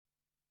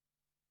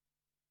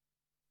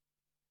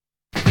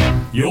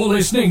You're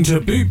listening to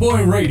Boot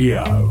Boy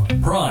Radio.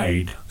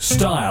 Pride,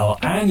 style,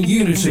 and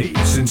unity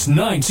since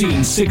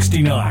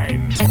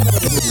 1969.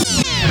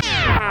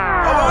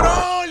 I want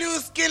all you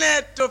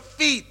skinhead to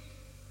feet.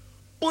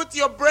 Put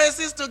your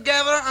braces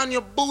together and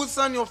your boots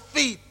on your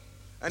feet.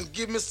 And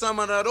give me some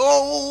of that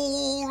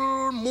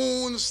old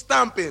moon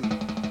stomping.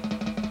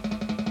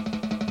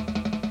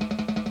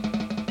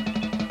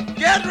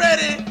 Get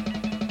ready.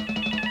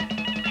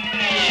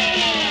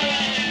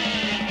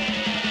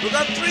 We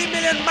got 3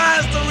 million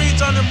miles to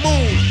reach on the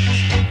moon.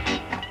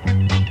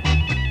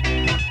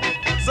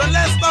 So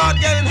let's start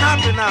getting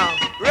happy now.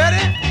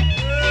 Ready?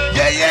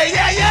 Yeah, yeah,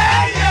 yeah,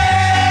 yeah, yeah.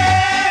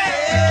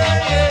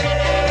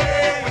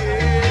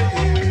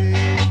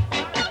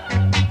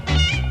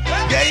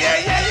 Yeah, yeah,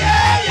 yeah,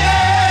 yeah,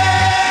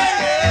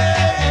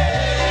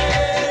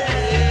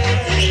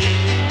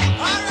 yeah.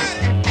 All right.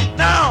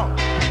 Now,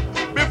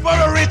 before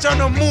we reach on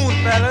the moon,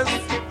 fellas,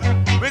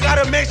 we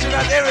gotta make sure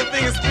that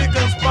everything is spick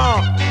and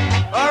span.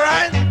 All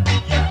right?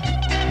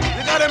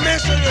 You gotta make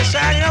sure you're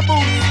shining your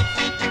boots.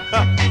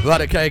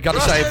 Right, okay,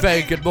 gotta say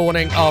very good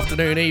morning,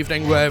 afternoon,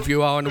 evening, wherever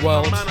you are in the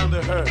world. Man on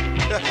the herd.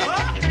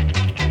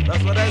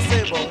 That's what I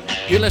say, boy.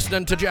 You're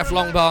listening to Jeff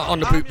Longbar on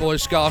the Boot Boy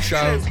Ska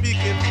Show.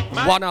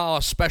 1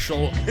 hour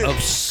special of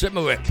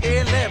Simmerip.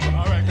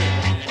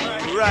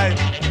 Right.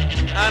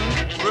 And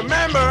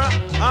remember,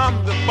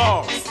 I'm the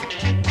boss.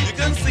 You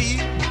can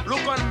see,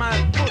 look on my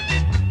foot.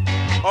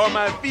 Or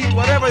my feet,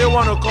 whatever you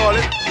want to call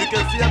it, you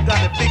can see I've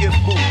got the biggest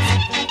boots.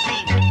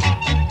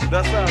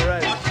 That's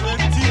alright.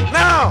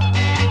 Now,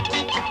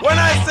 when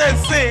I say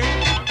sing,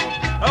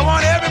 I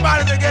want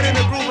everybody to get in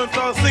the groove and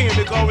start singing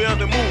because we're on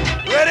the moon.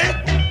 Ready?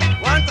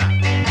 One time.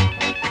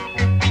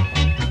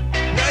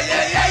 Yeah,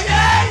 yeah, yeah,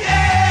 yeah,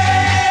 yeah.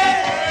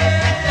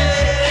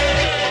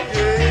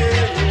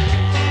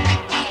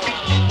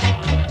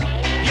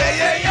 Yeah,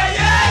 yeah, yeah,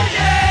 yeah,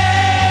 yeah.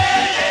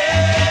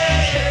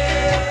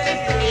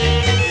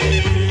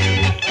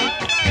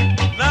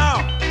 Now,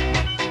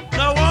 I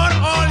want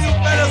all you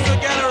fellas to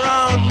get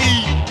around me.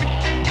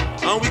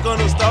 And we're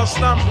gonna start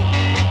stomping.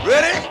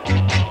 Ready?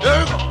 Here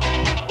we go.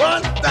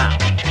 One time.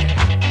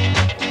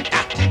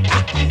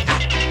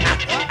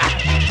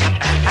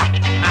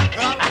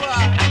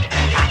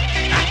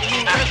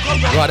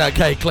 Right,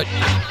 okay,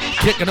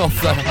 kicking off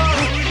the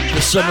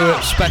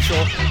Simmerip special.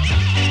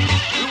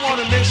 We want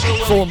to make sure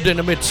formed in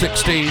the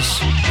mid-60s.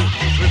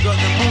 we got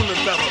the moon on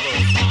top of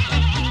us.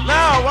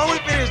 Now, when we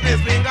finish this,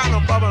 we ain't got no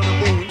pop on the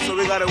moon, so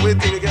we gotta wait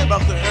till we get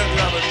back to Earth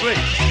to have a drink.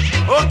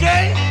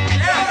 Okay?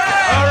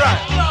 Yeah. All right.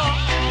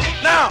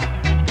 Now,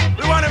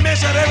 we want to make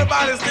sure that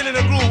everybody's still in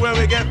the groove when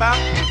we get back.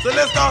 So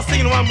let's start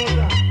singing one more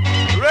time.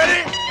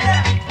 Ready?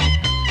 Yeah.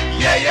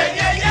 Yeah, yeah,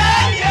 yeah,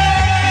 yeah,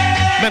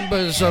 yeah.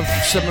 Members of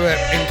Simmerip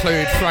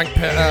include Frank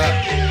Pitter,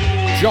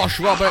 Josh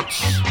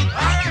Roberts,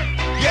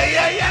 Yeah,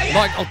 yeah, yeah, yeah.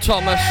 Michael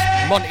Thomas,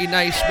 Monty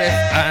Naismith,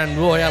 and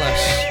Roy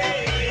Ellis.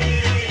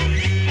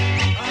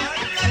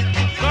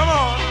 Come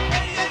on.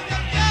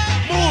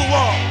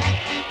 Moonwalk.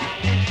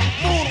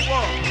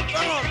 Moonwalk.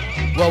 Come on.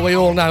 Well, we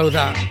all know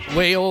that.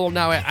 We all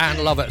know it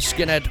and love it.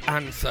 Skinhead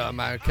Anthem,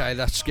 okay?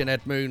 That's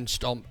Skinhead Moon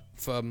Stomp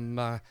from...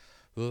 right,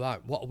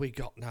 what have we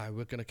got now?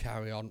 We're going to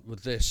carry on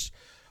with this.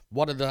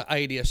 One of the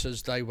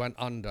aliases they went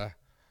under,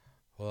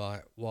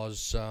 right,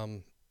 was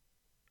a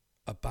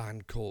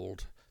band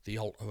called The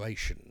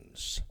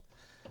Alterations.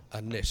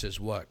 And this is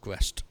Work,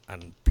 Rest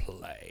and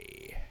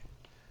Play.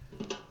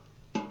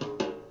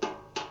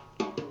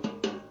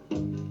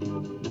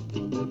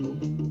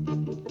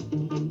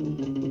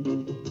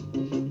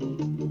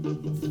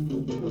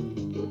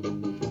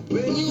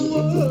 When you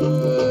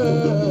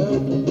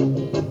work,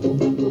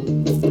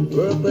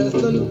 rest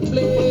and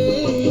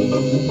play.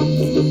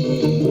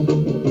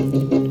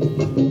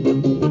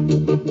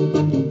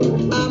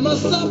 I'm a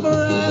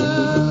sufferer.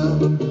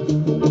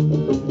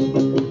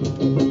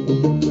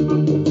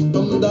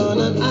 I'm down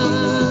and out.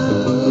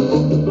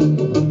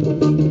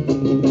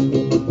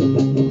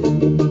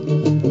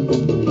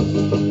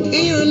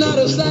 Here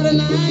another Saturday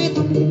night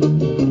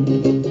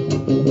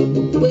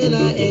when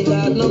I ain't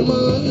got no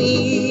money.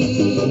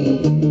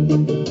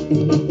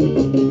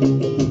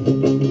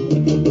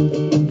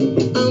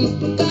 I'm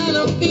kind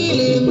of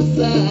feeling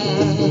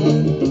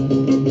sad.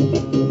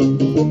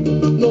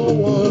 No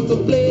one to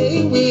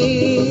play with.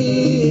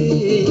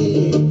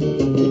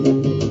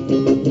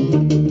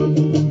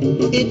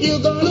 If you're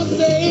gonna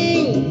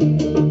sing,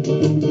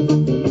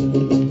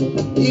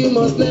 you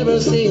must never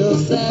sing a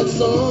sad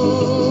song.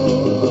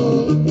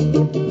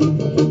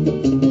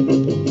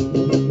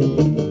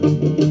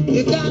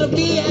 You gotta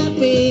be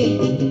happy,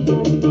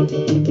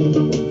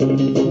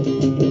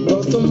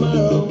 'cause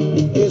tomorrow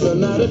is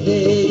another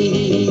day.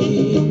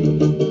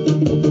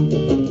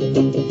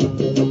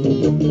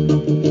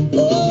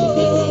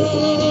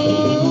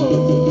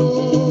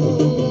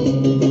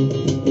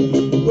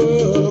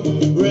 Work,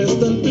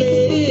 rest and play.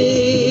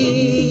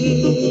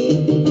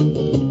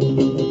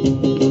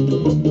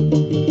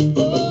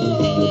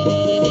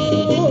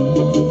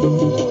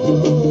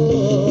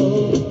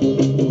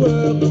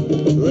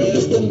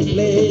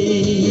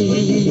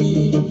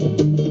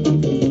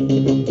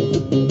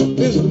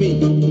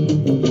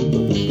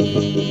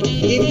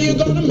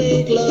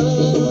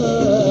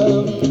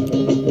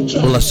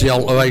 the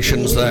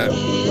alterations there.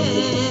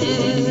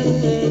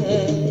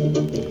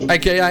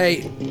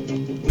 AKA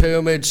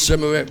Pyramid,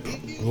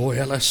 Symarip, Roy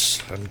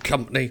Ellis and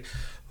company.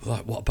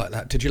 Right, what about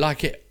that? Did you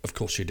like it? Of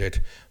course you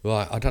did.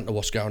 Right, I don't know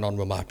what's going on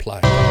with my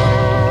play.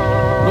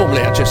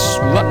 Normally I just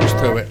runs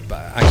through it,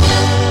 but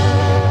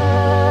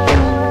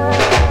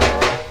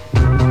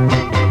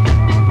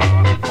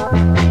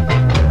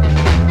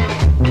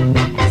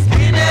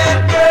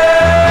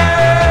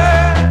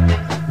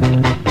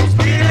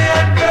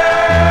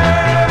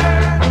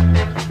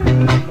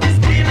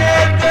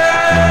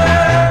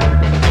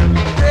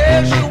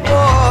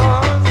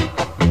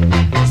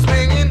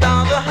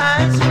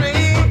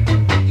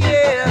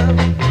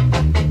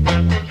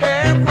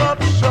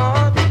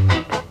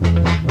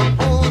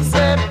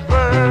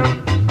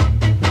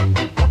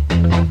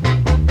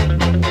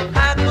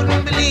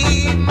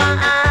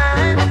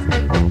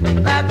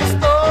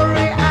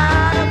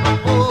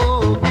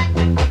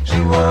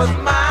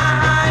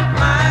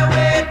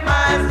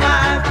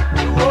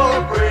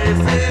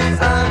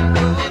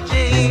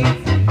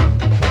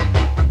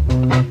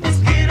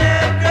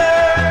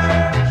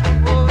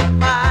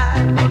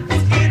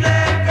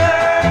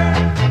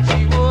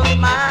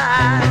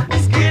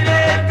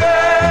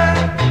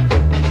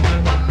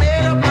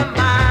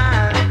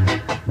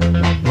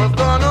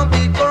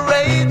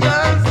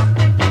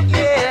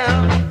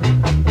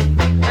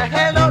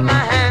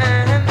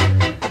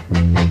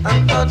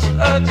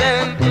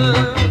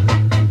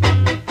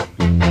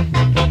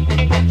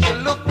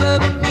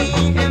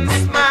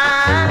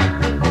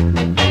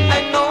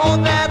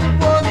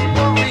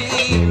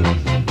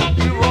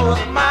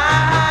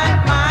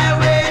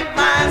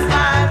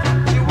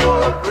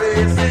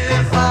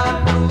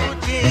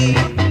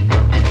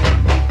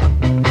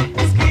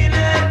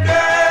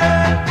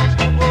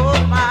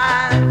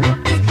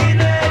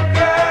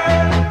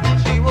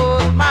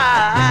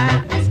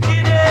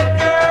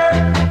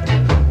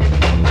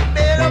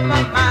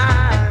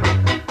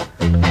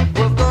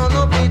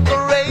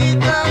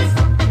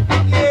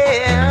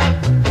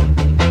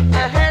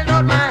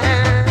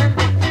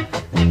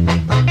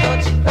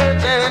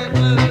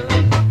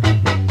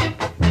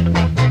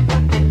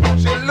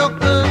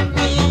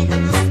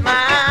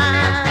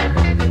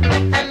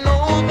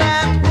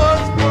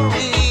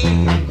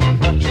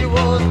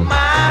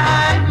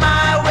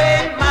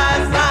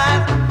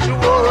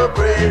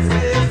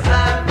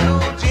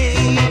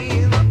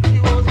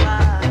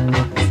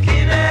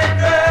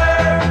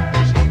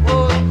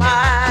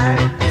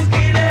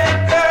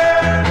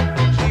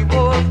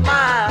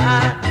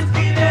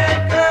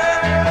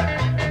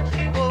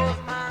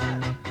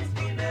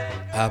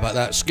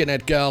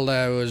Skinhead Girl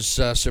there was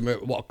some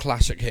what a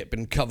classic hit,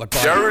 been covered by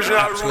the original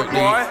absolutely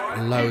Rude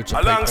Boy, loads of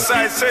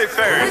alongside Safe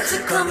Ferry.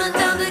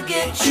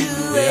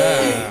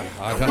 Yeah,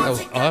 I don't know.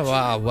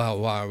 Oh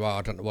wow!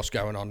 I don't know what's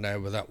going on there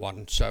with that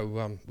one.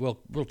 So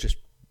we'll just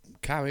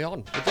carry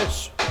on with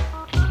this.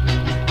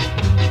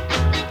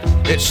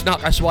 It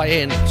snuck us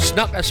way in.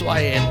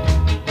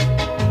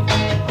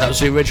 That was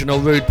the original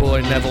Rude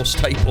Boy, Neville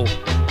Staple.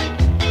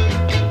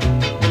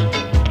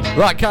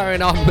 Right,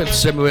 carrying on with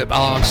Symarip,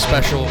 our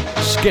special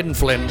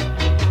Skinflint.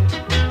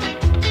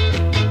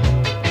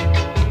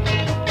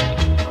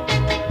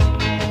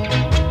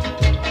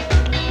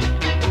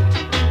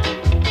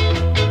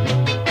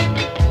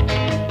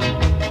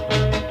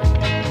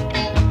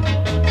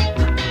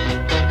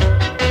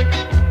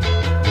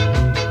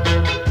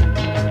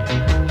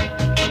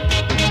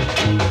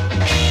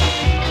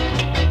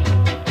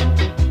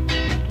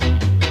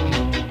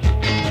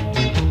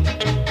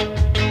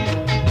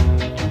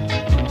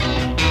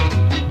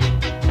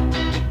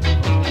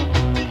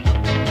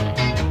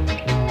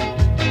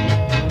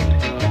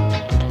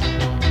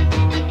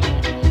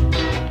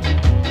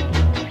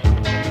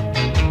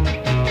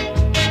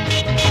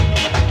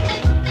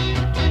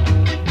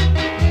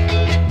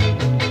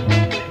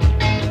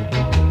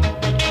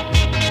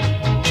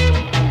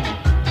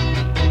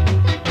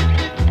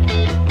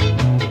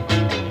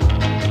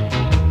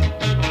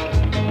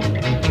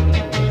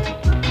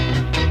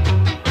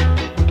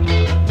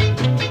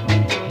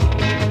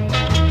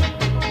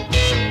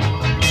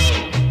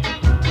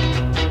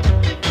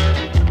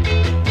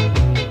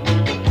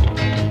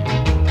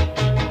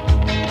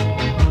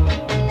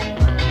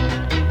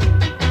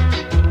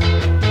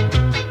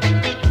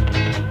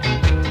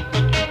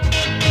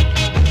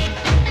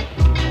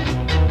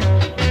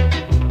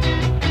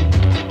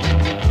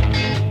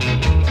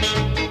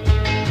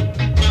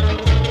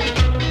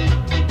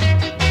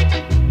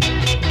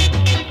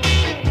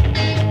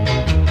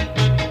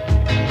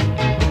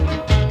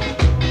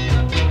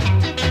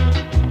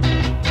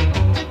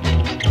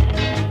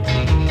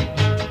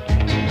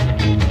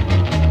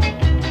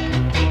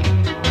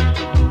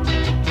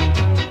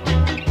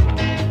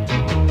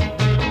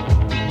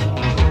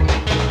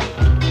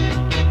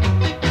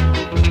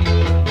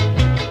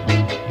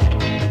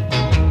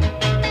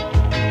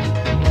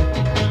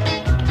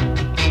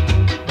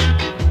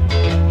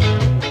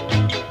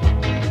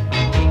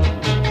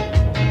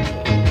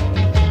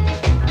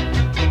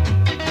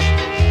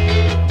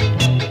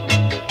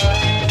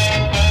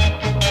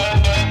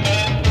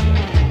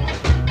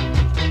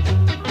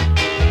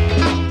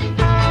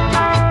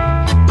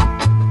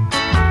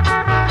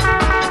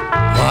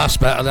 That's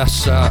better.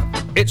 That's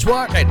it's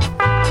working.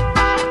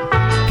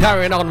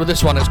 Carrying on with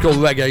this one. It's called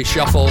Reggae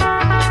Shuffle. 1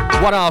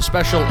 hour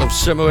special of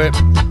Simmerit.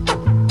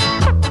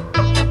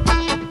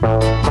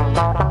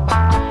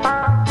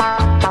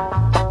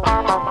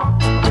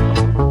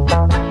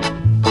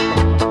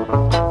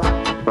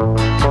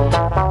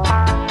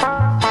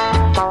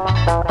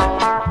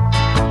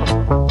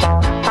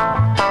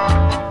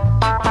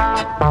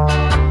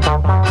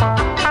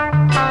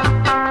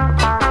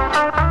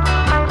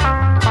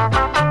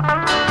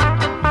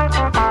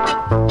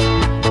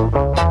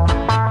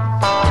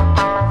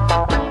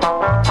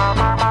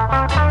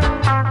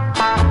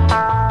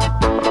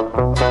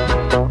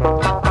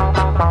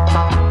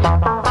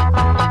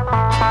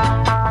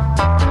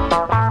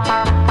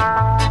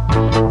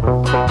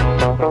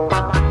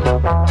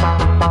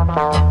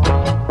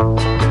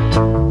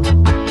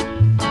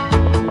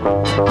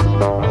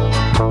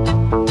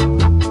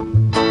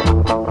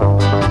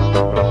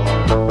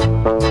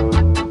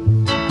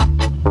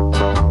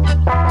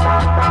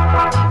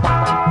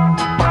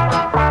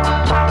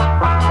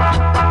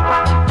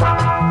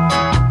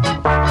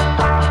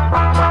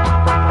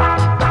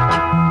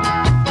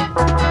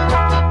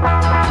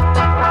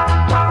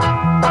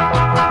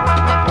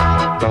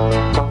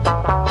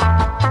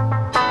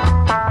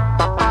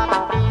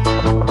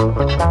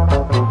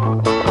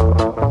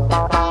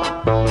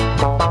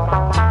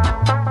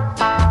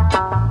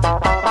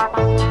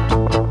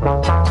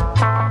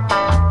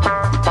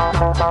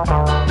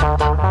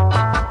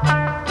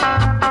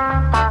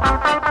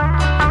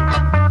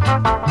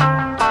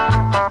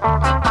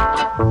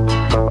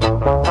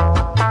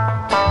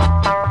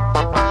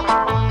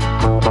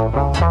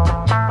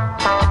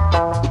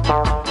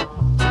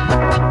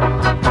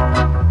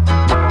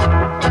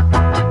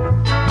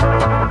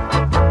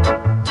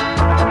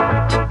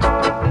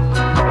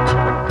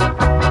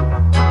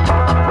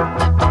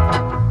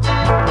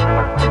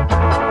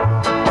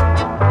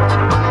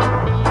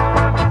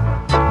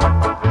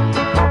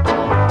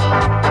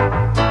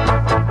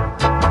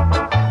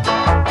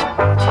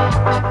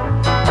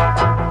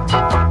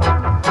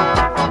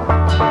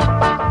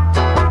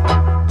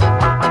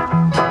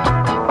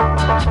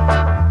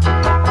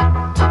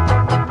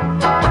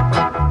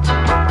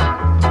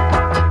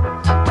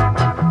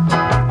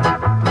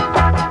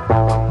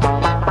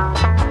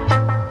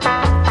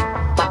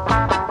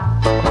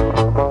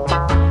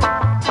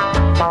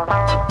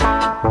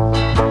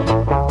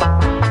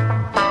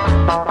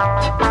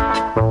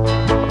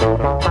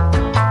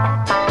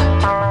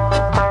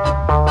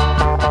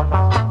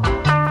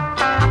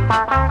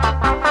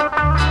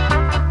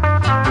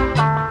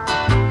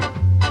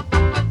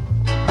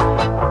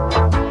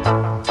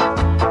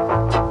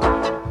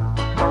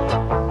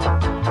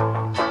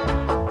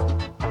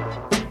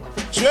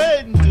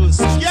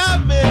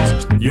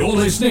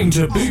 Listening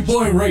to Boot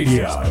Boy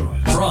Radio.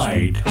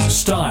 Pride,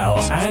 style,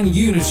 and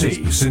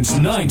unity since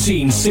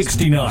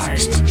 1969.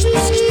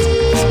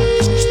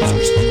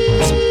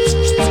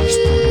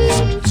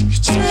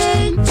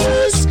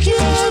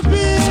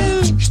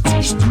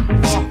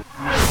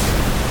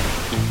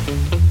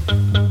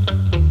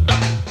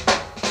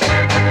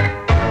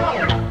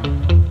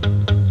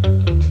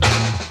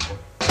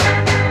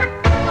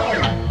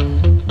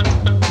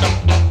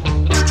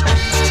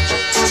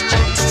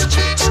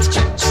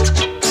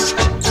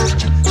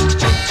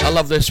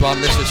 This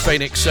one, this is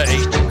Phoenix City.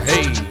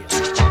 Hey.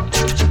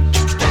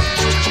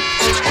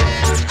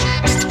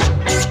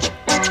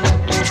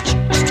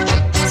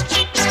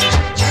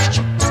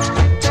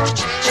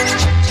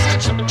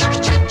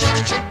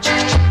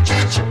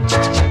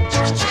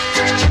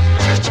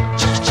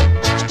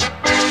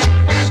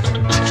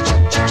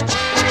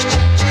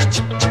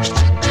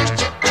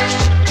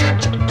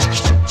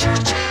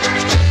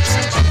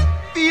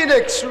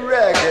 Phoenix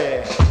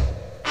Reggae.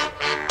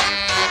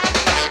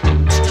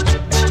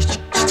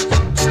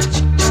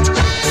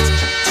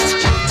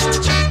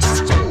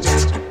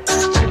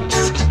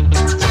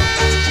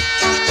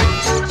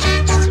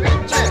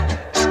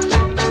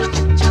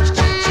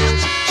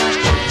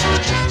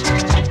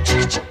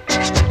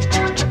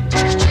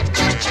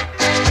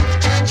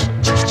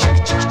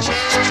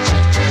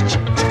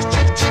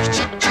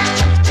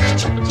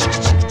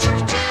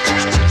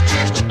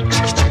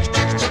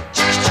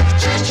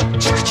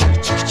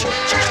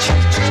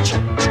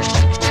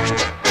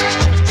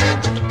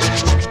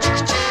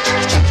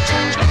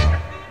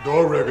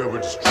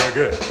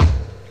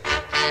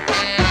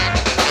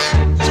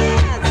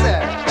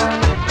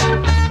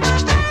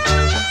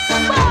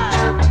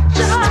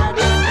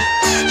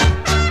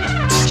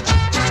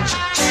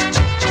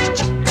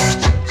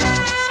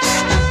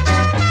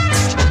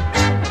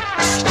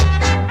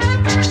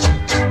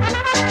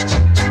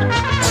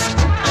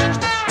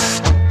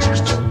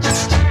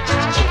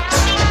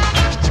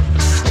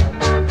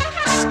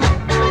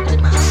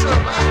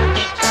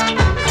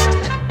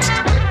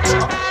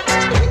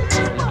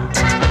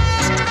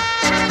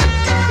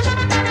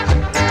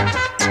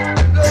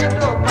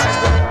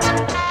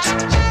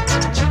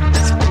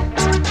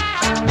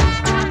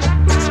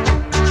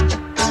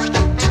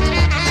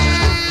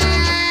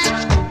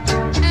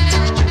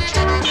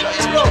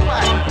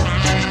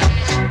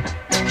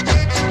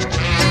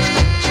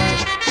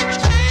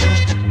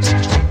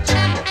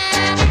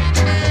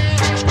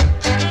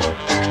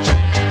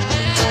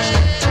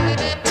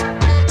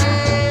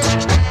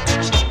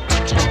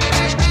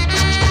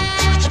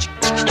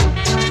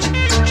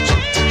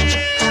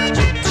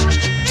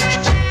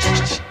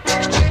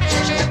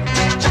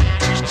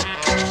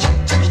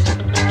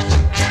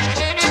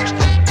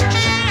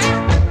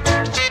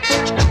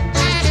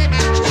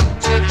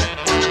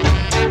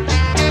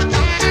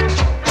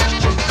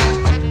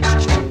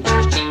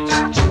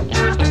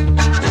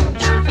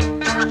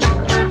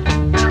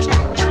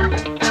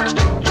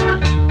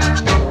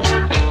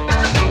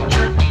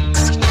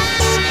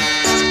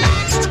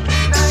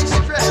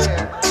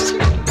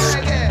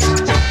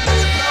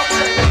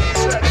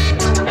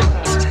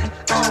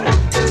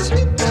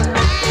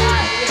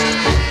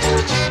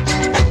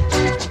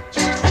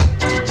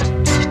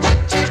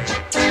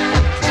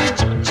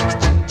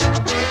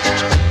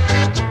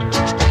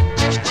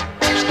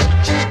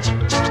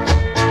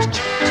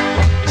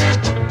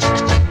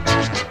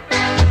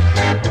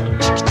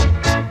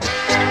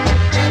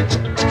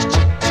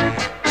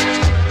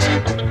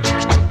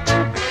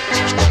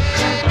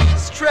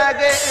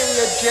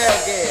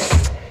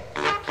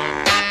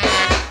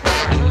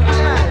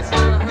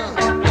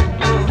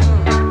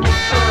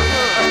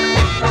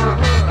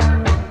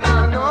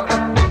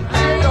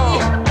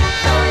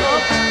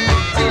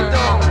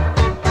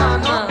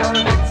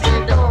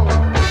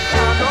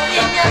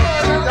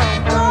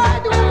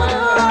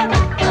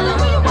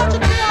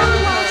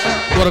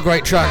 What a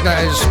great track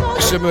that is.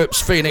 Simoops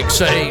Phoenix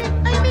City.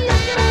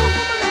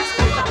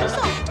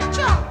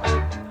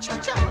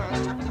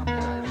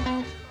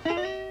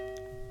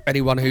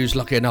 Anyone who's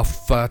lucky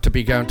enough to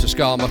be going to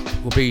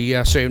Skarmouth will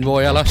be seeing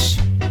Roy Ellis.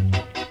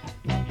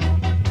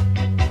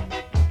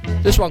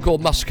 This one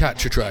called Must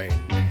Catch a Train.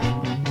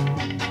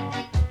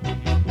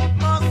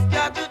 Must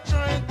catch a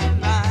train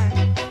tonight.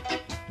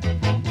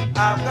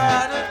 I've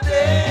got a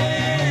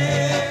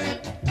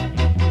date.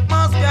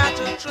 Must catch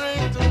a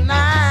train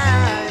tonight.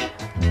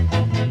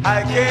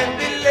 I can't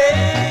be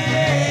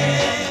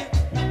late.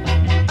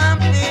 I'm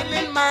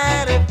feeling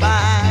mighty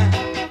fine.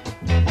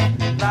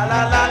 La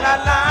la la la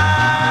la.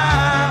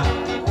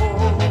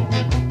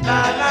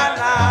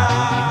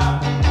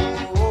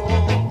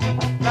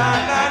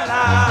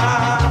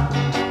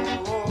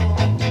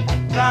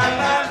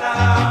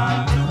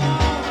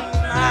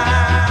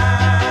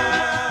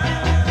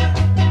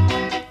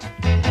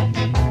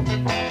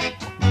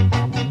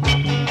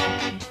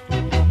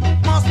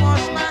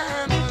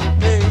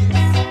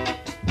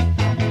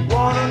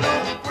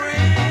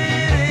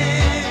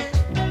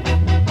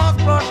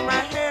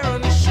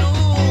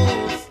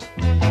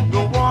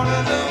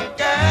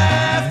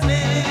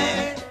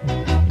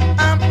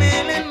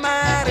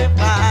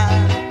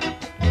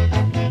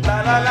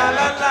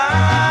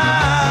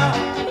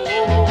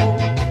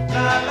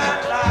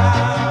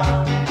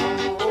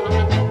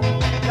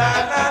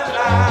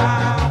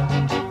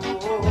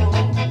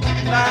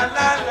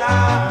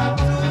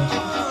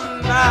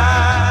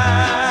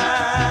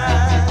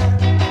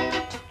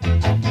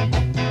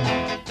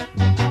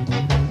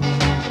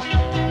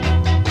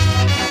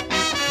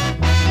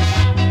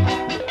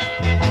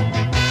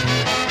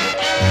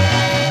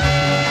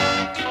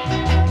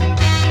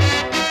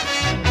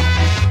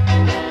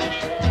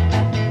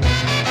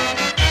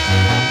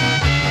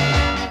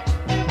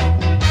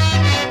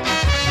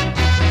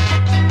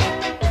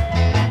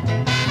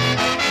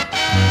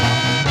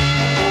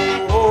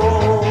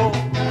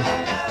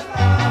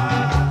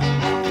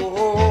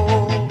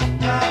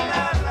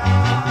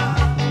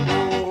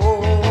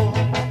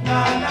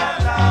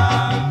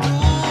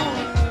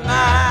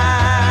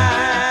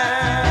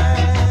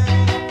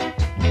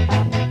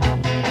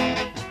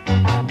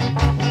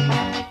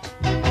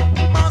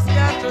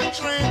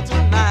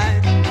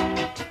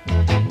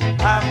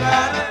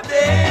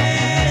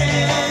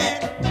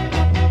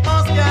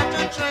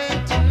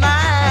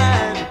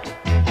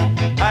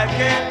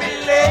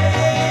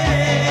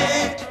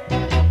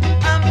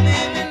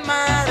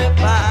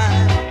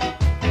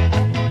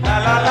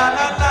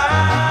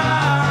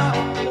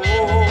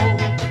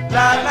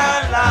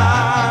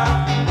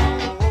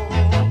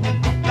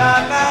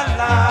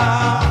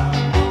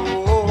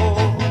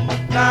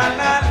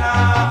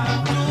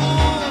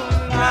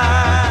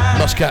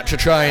 Catch a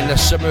Train, the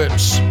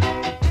Simoops.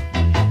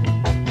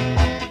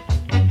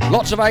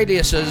 Lots of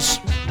aliases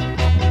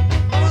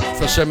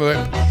for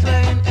Simoop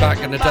back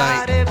in the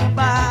day.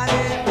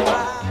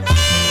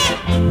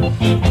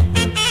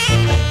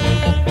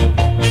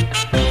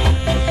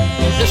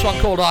 This one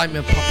called I'm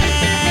a Puppet.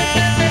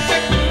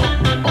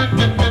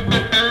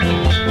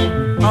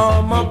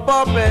 I'm a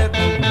puppet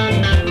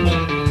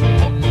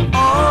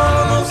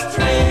on a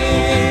string.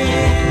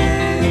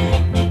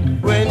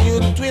 When you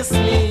twist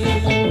me,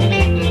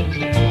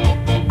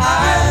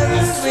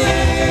 I'll swing.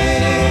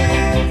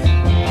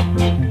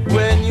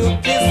 When you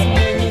kiss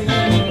me,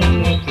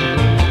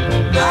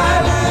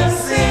 I'll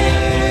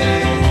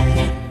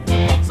sing.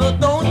 So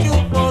don't you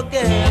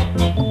forget,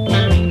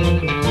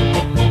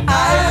 I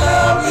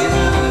love you.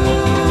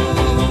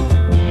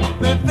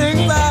 The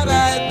things that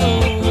I do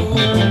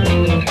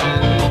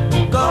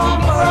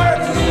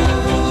comfort you.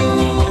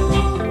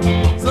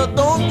 So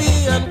don't be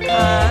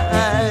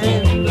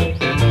unkind.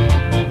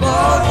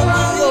 'Cause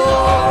I'm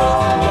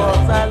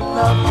yours. I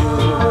love you.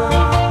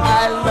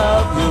 I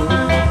love you.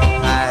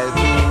 I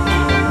do.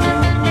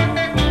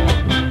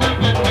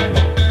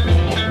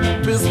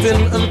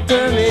 Twisting and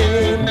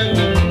turning,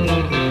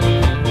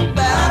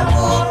 that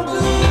won't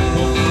do.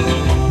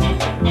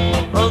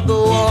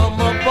 Although I'm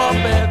a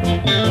puppet,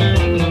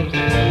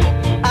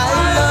 I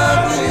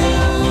love you.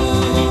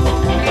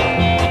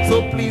 So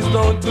please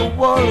don't you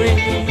worry,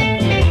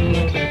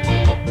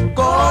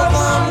 'cause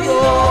I'm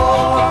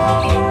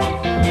yours.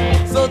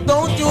 So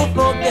don't you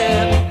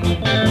forget,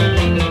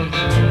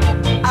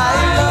 I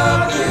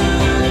love you.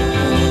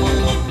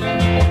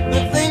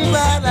 The things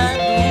that I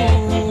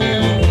do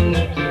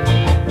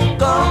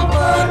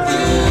comfort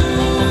you.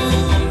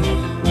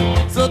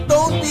 So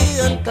don't be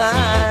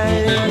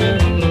unkind,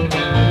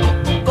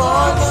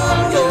 'cause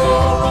I'm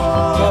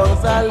yours.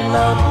 'Cause I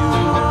love you.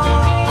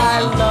 I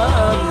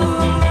love you.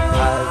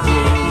 I do.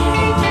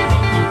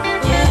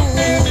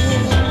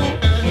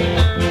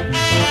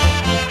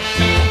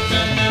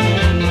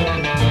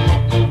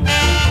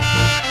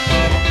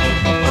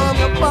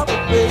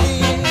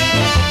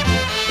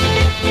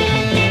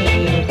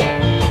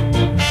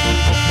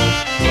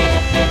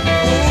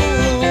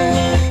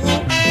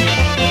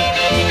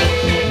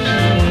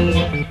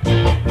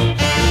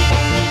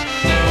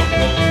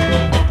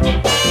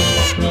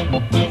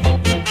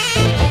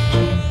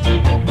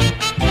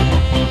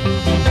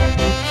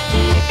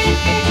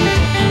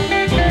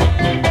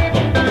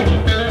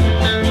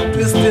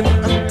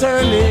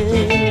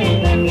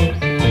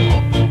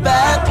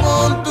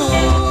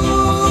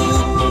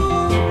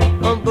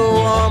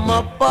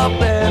 a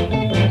puppet.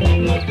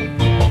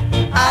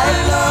 I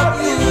love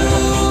you,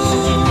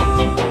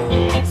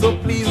 so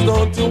please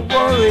don't you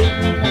worry.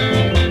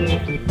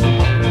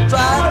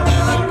 Try to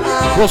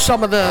well,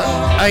 some of the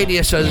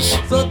aliases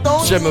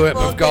Zimmerwhip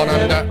have gone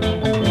under.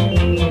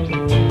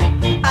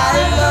 I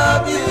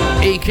love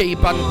you. E-Key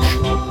Bunch,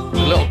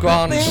 Little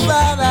Grants, Things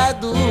that I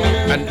do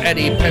and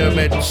Eddie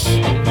Pyramids,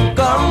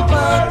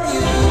 comfort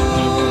you.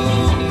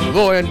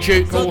 Roy and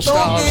Duke All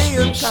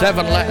Stars,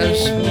 Seven Letters,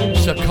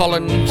 Sir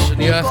Collins and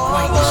the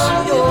Earthquakes,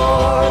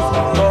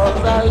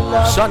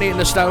 Sonny and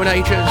the Stone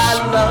Ages.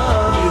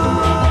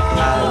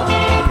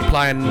 We'll be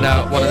playing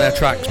one of their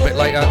tracks a bit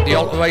later. The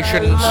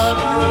Alterations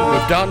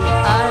we've done,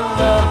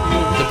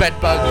 the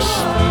Bedbugs,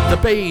 the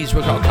Bees,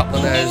 we've got a couple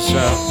of theirs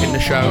in the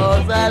show.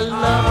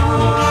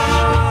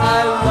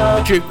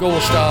 The Duke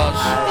All Stars,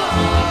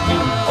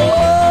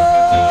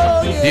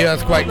 the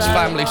Earthquakes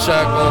Family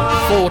Circle,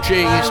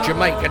 4Gs,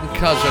 Jamaican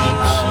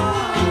Cousins,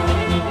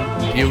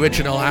 the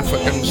Original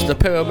Africans, the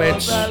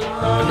Pyramids,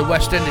 and the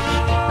West Indies.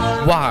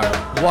 Wow,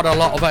 what a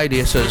lot of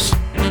aliases.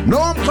 No,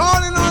 I'm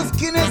calling on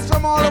skinheads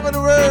from all over the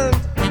world.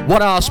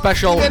 What are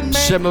special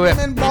Zimmerwhip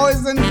and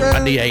boys and girls.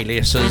 and the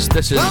aliases?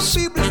 This is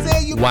Some people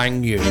say you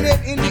Wang Yu.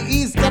 skinhead in the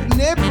east of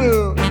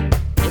Nepal.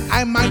 But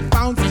I might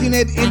found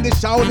skinhead in the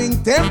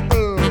Shaolin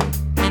Temple.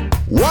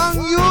 Wang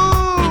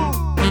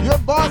Yu, your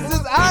boss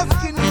is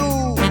asking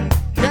you,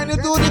 can you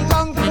do the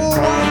kung fu,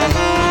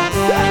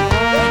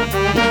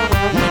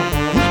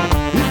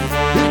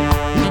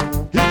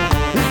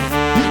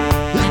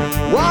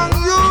 Wang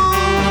Yu?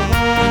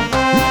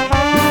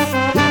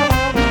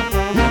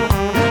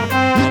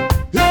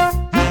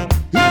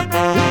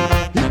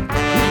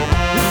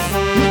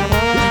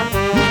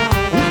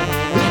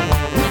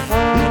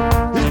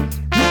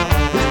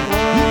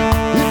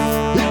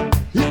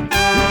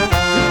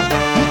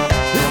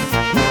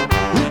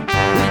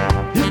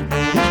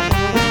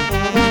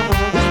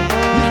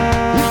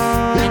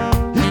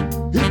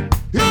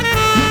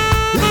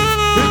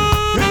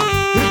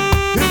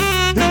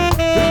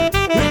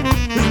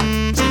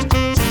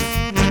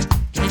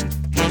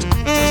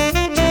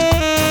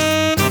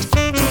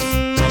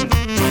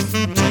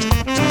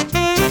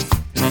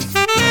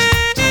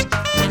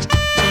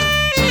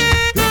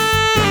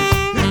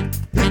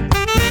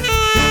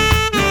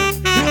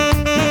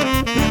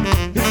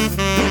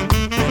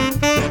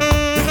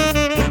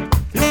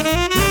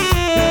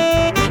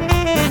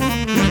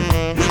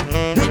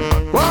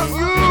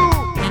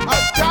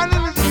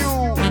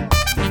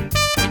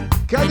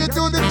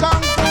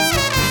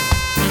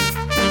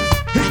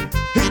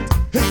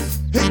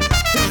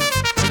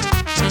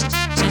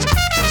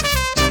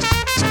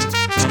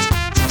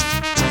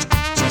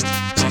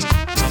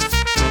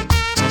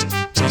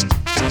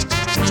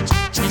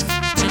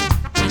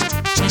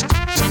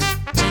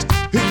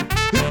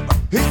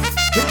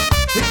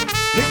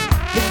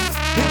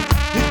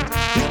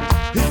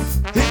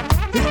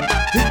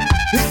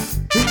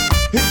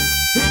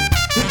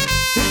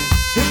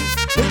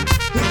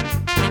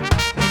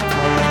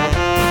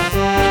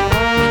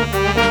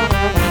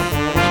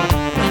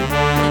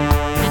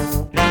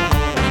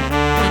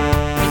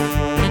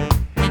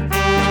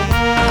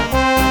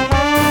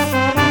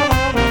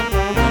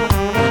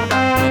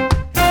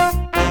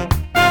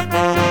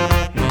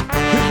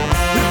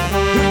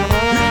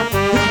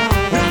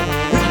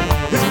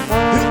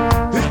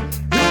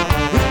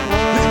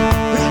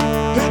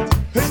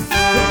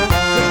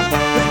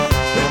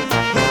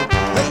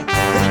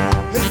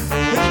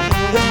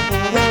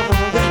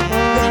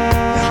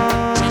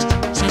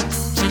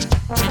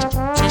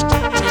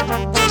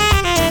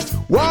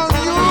 Wang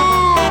Yu.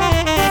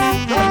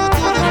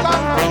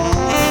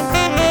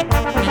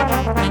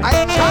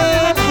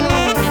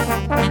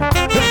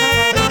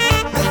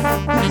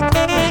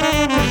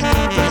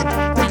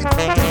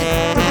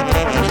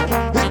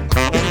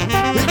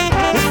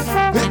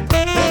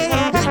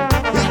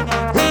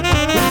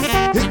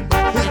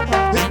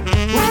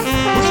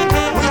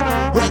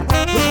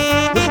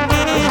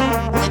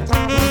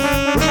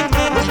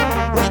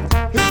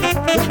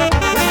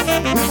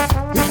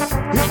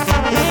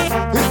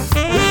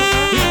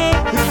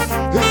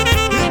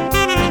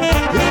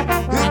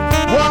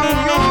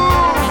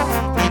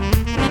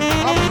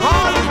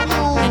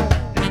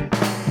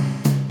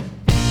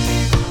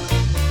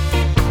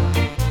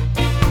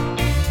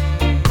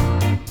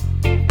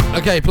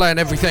 Okay, playing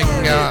everything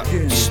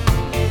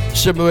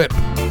Zimmerwhip.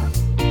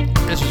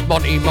 This is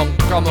Monty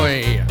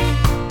Montgomery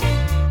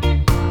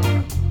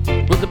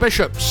with the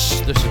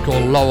Bishops. This is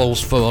called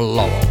Laurels for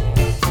Laurel.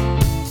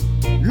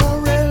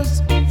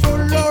 Laurels for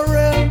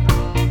Laurel.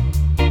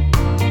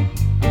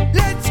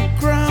 Let's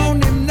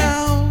crown him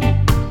now.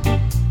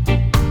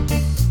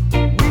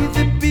 We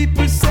the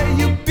people say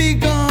you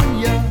big on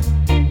ya.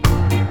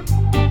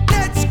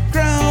 Let's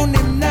crown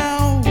him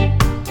now.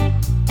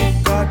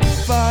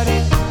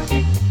 Godfather,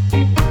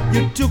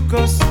 you took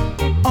us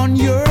on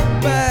your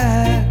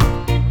back.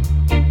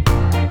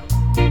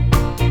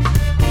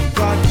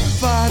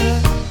 Godfather,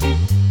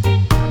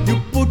 you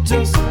put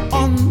us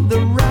on the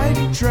right.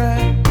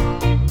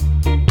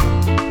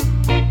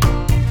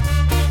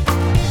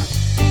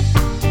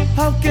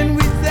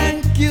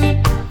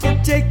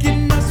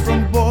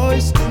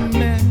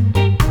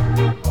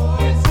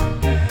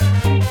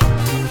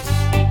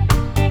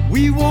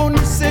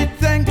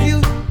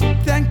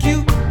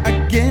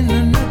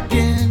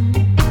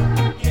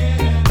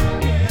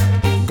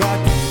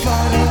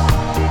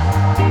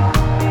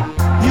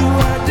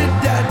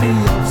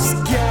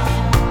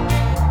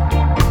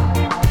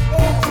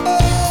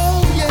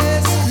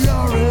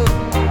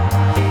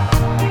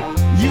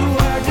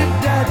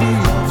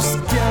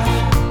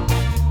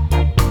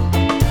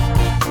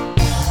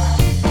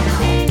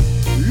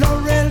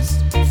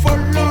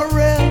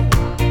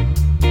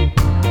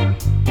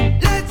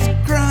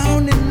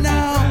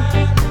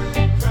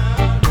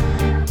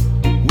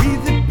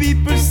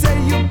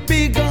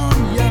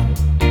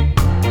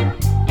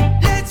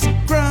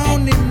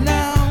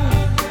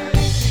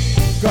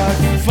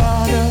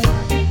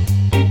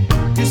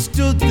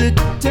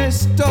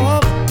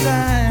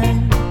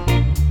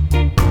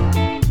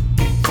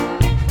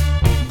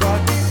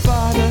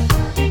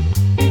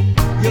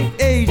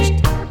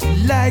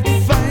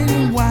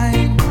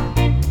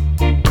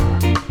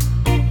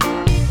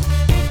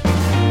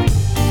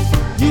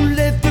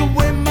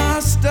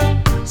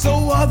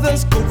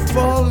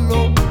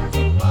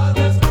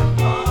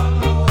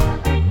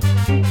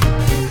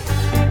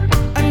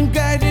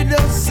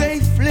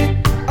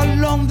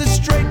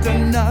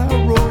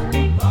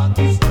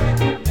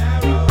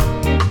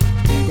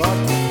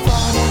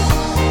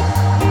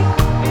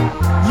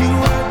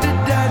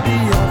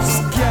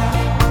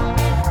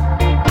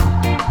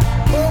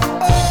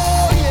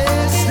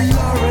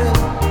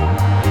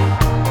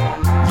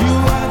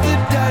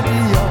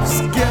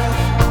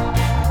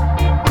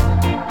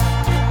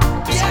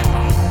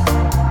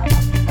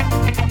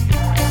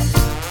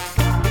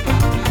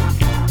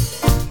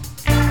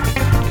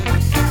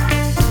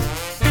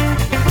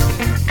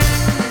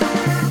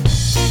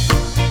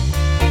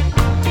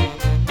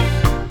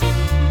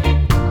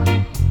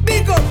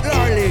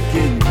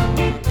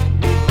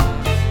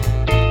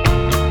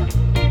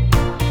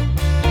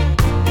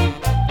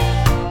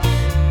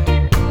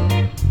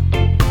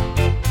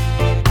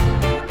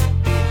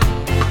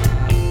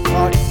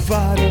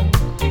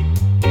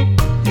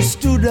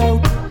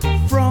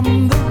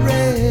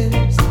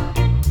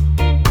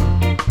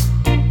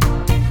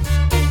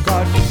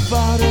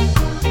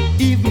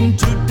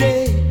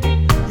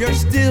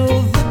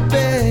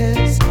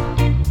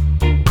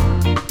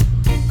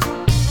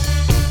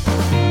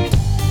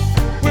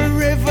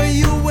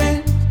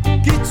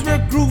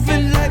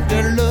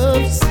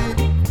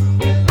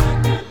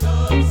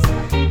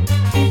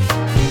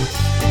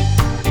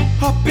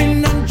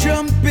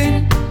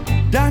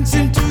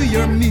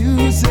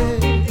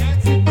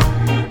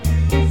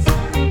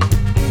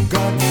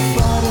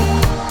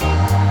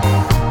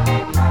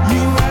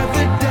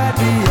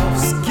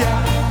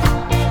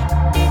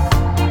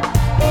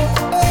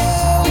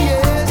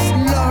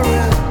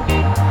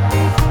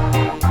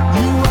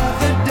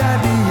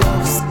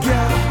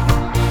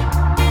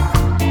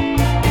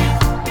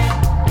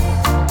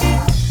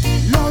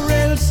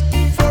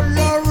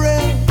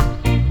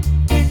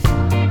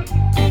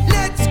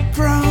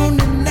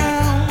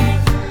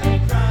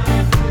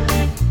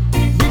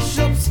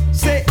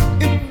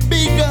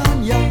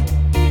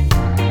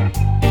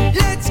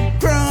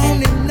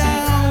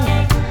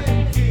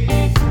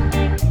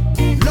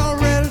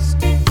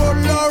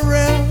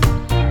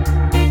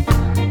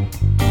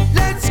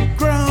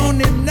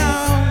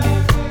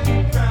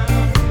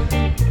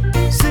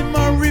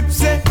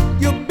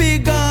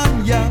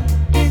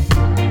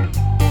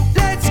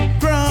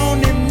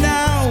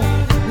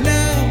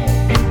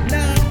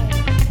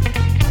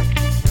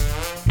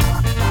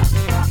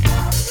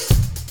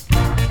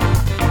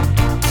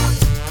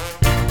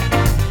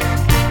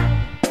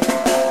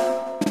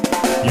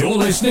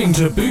 listening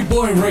to Boot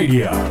Boy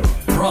Radio.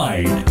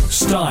 Pride,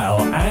 style,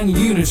 and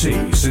unity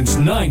since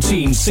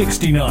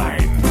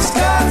 1969.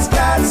 Scat,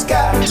 scat,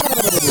 scat.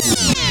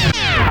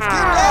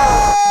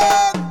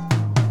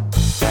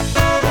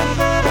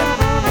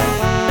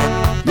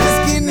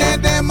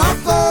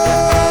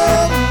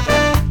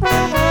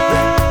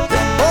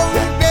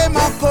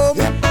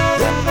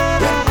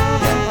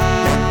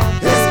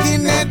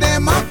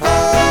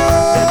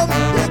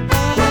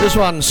 This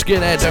one,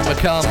 Skinhead them a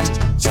come.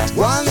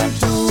 1,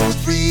 2,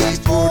 3,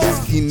 4, the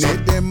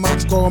skinhead them a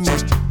come.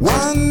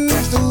 1,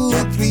 2,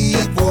 3,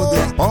 4,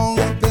 the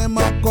punk them a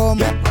come.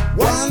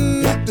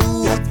 1,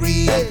 2,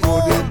 3,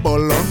 4, the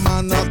bolo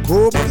man a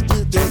come.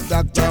 With the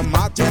Dr.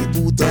 Martin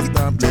Luther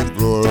stamp the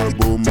floor,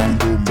 boom,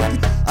 boom.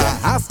 I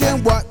ask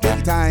them what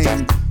the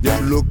time, they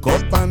look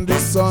up on the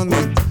sun.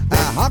 I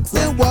ask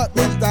them what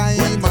the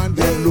time, and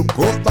they look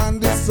up on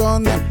the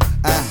sun.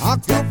 I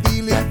ask you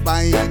feeling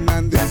fine,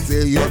 and they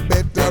say you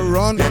better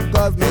run,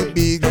 cause me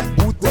big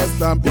boot will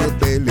stamp your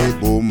belly,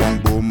 boom,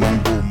 boom,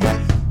 boom.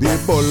 The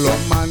bolo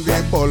man,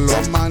 the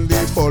bolo man,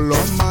 the bolo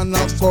man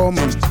a come.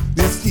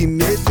 The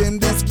skinhead them,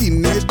 the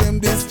skinhead them,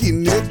 the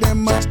skinhead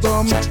them a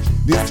come.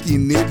 The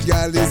skinhead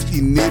gal, the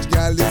skinhead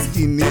gal, the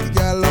skinhead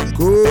gal a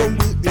come.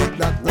 With the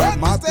Dr.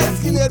 Martin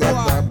Luther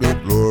stamp the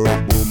floor,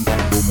 boom,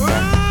 boom.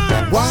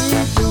 1,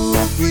 2,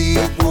 3,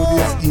 4,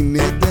 the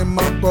skinhead them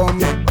a come.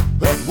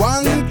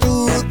 1,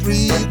 2,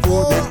 3,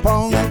 4, the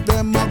pound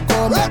them a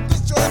come.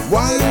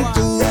 1,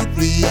 2,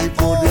 3,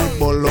 4, the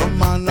bolo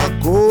man a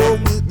go.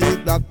 With the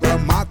Dr.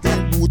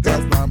 Martin Luther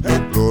stamp the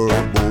floor,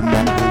 boom,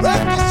 boom.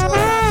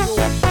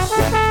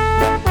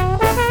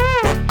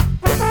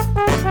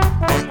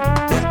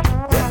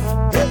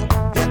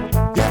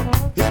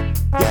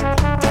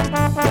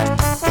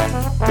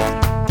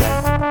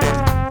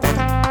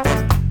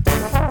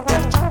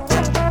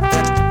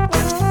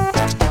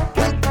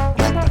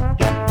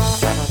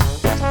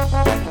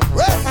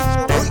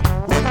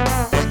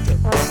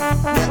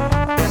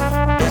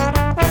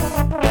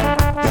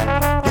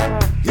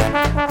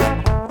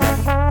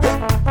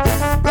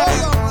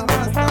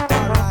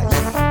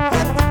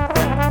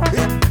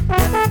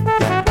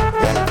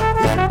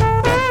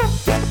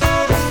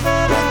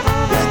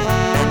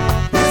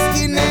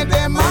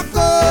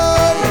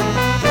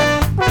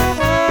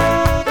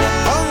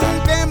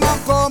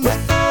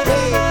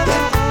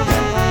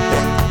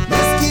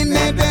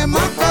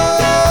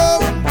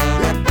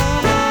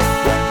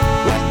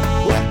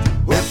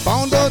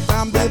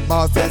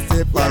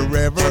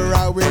 Forever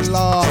I will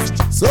lost.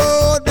 So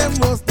them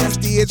was the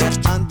stage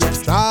and they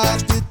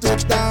started to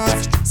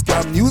dance.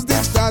 Ska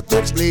music start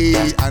to play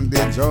and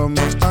they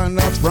jumped on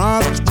the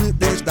front. With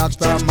the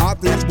Dr.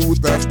 Martin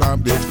Luther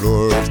stamp the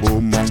floor,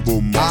 boom,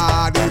 boom.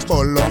 Ah, the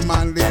polo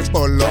man, the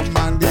polo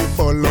man, the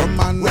polo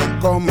man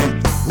will come.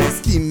 The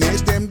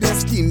skinhead them, the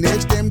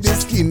skinhead them, the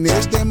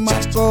skinhead them a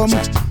come.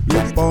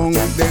 The punk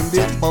them,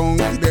 the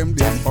punk them,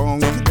 the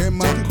punk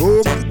them a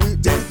come.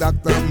 With the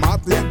Dr.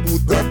 Martin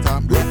Luther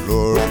stamp the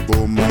floor,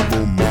 boom,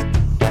 boom.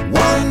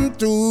 1,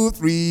 2,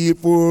 3,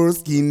 4,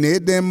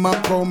 skinhead them a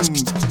come.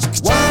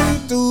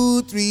 1,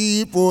 2,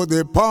 3, 4,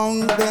 the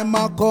punk them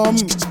a come.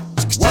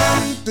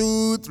 1,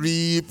 2,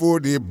 3, 4,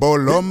 the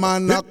bolo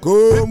man a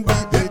come.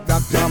 With the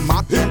Dr.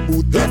 Martin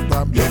Luther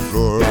stamp the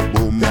floor,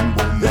 boom,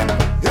 boom.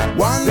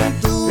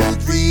 1, 2,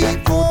 3,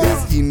 4, the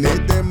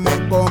skinhead them a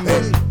come.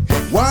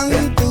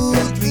 1, 2,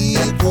 3,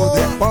 4,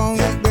 the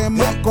punk them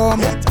a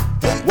come.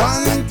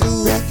 1,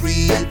 2,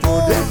 3,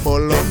 4, the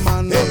bolo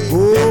man a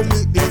come.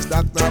 With the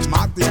Dr.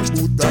 Martin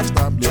Luther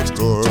stamp the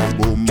floor,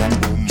 boom,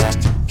 boom.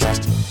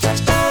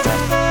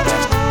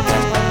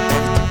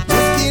 The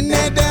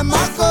skinhead them a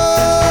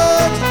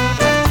come.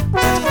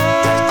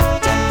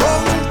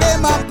 Punk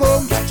them a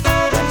come.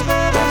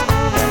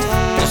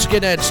 The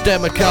skinheads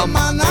them a come.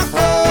 Man a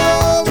come.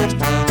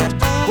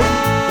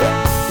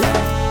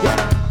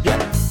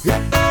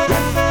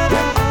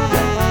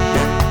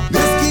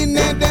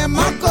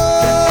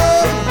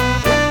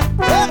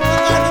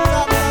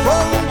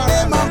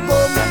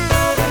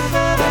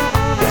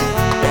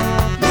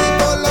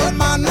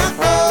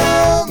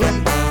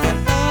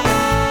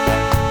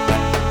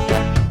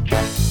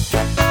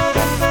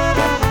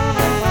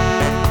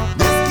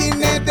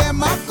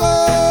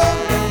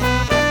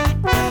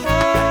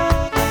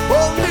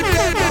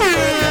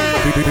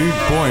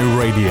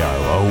 Radio,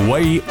 a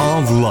way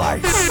of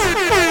life.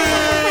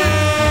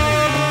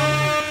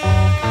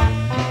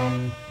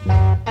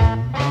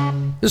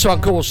 This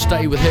one called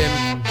Stay With Him.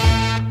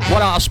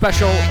 1 hour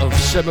special of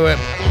Simuim.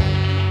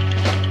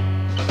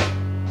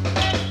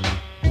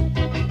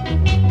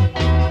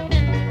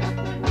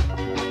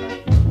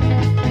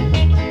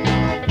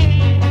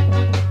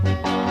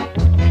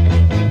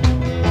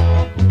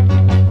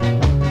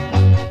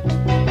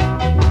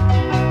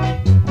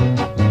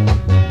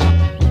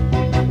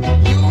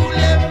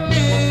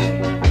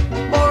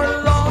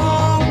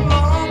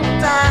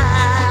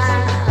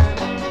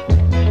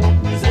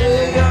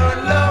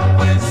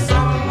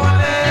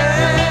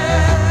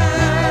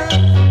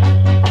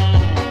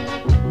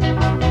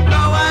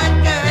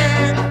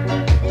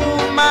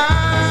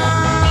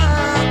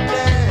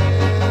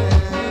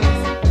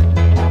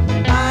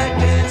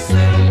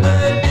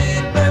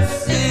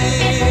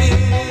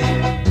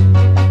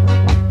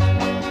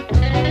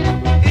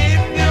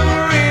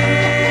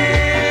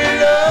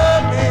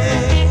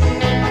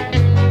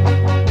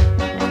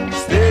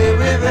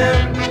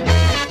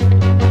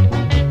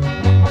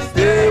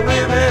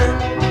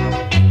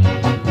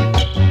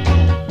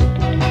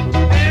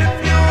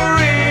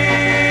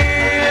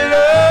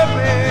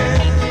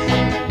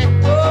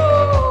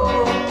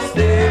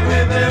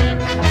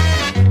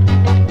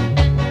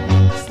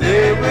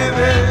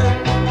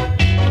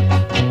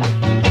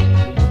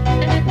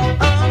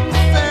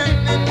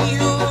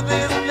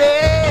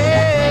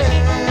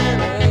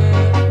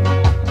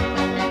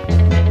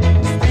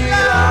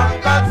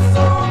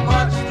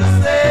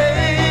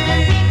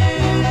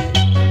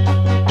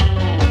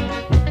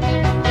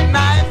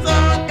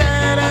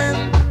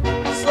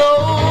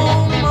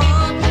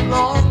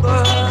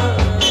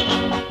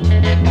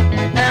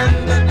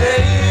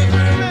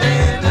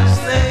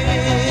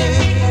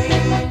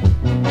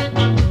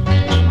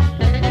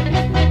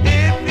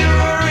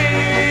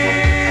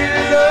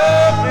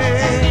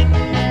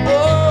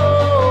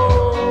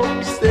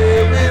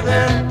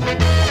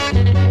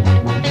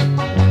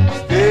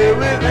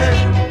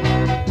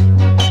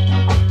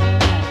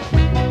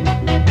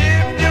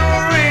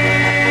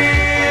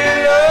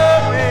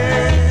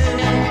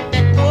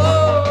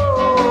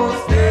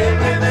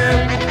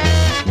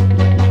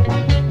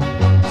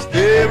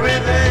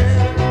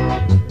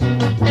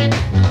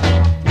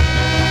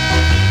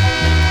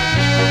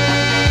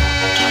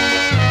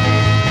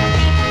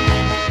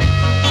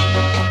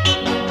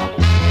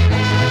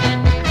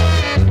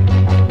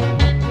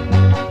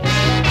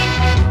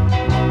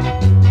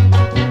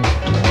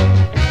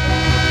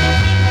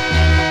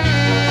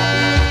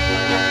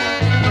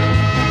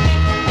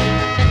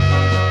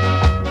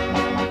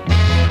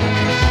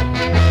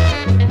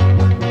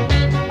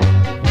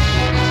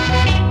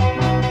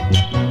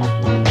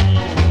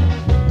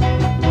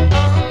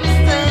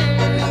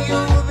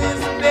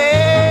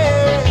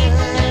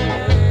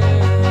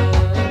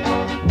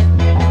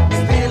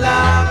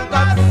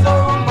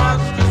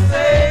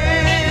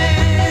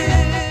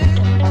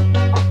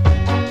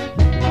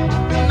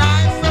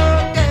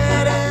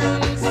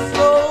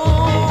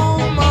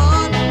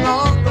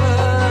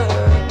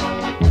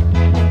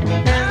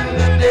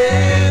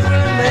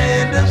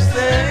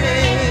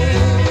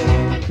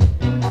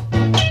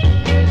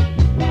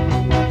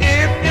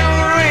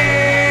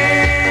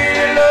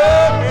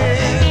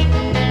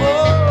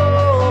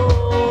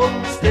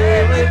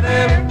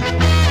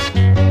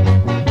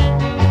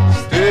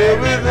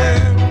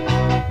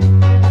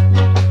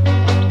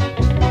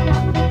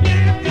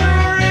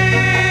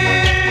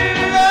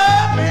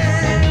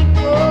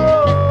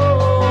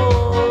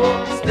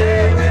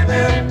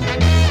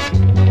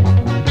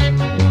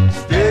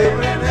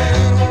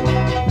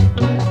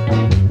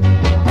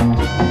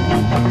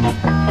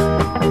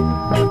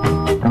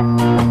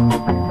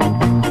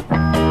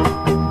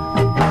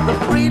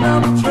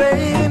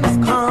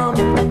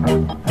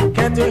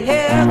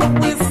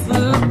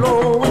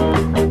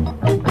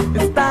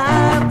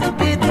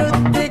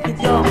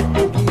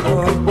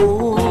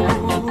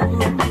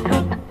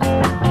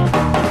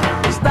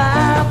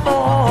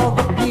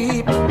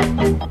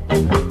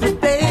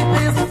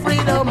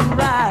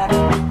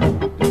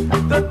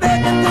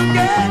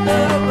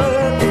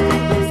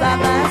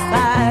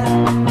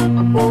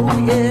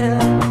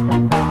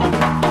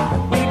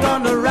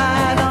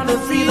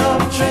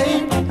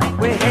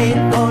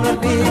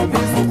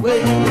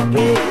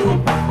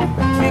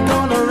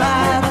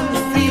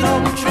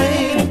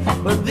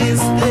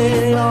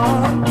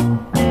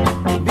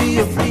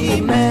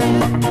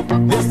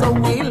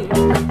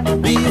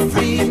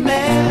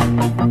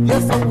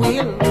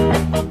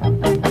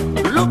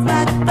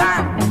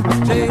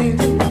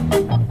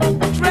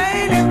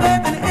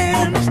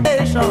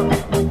 station.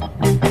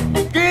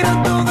 Get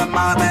into the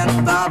morning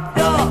stop,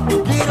 yo.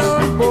 Get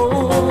on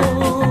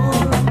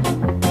board.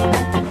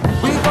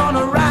 We're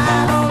gonna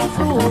ride on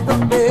through the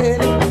valley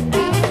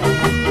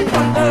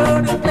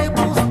under the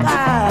Playboy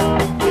sky.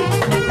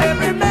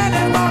 Every man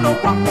is gonna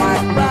walk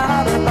right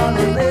round and on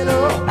his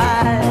little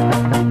eye.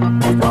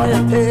 We're gonna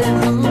tell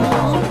you,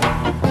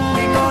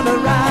 we're gonna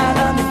ride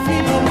on the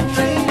freedom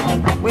train.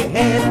 We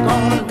ain't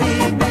gonna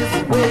leave this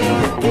way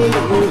again.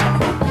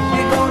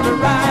 We're gonna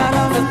ride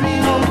on the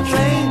freedom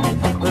train,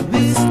 but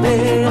we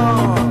stay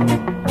on.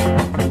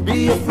 Be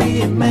a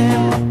free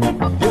man,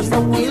 yes I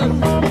will.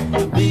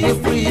 Be a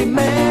free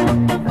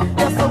man,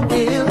 yes I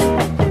will.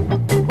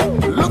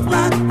 Look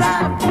like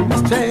that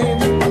is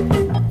changing.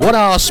 What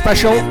our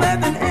special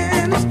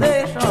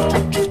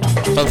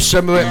of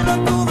Symarip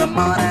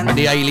and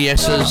the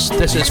Aliases.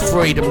 This is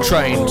Freedom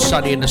Train,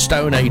 Sunny in the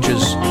Stone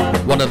Ages,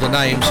 one of the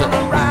names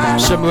that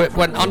Symarip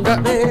went under.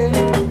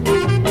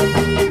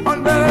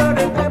 Under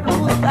the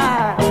blue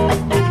sky,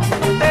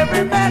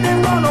 every man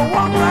is gonna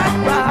walk right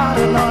round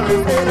and on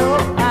his little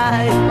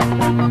eye.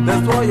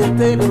 That's why you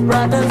tell the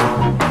brothers,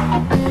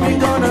 we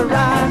gonna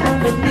ride on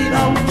the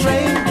freedom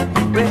train.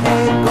 We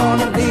ain't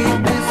gonna leave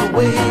this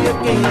way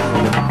again.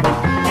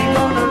 We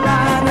gonna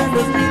ride on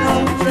the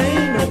freedom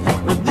train,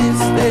 but this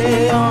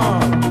stay on.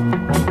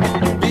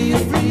 Be a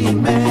free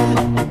man,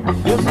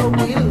 yes I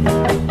will.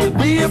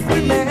 Be a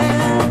free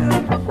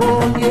man,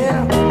 oh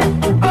yeah.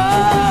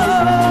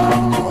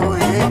 Oh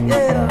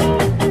yeah.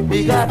 We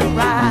gotta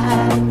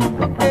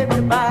ride,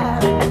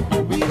 everybody.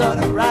 We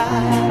gotta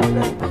ride,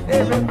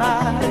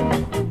 everybody.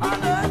 On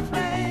the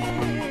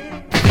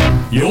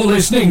train. You're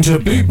listening to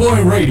Boot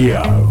Boy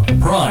Radio.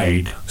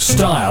 Pride,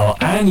 style,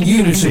 and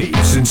unity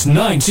since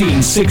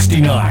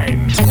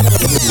 1969.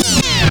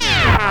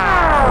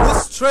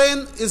 This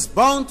train is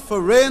bound for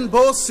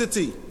Rainbow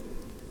City.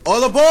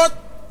 All aboard!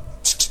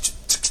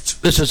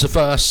 This is the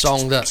first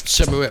song that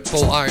Symarip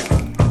brought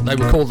out. They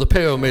were called the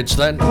Pyramids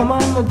then. Come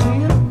on,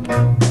 Madrid.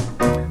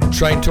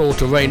 Train tour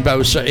to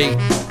Rainbow City.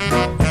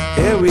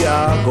 Here we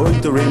are going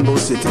to Rainbow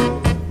City.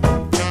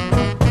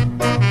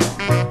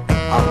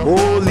 A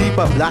whole heap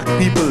of black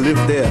people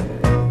live there.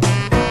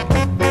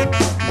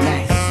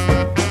 Nice.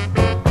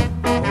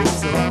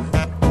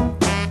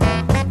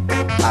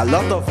 A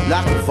lot of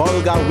black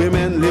vulgar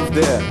women live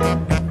there.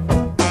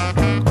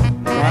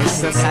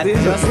 Nice. Just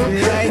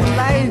the right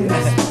line.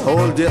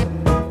 Hold it.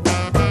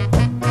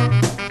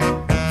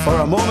 For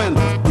a moment,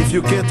 if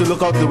you care to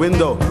look out the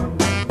window,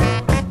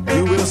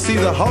 you will see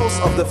the house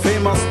of the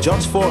famous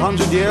Judge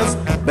 400 years,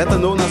 better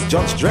known as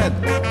Judge Dredd.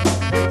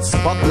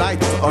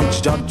 Spotlight on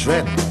Judge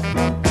Dredd.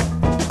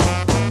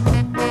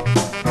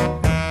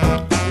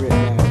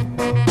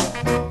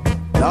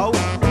 Now,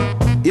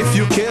 if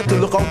you care to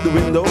look out the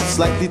window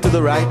slightly to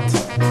the right,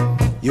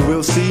 you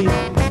will see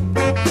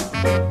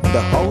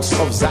the house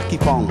of Zaki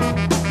Pong.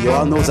 You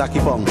all know Zaki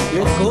Pong?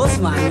 Of course,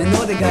 man. We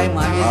know the guy,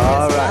 man.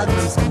 All right.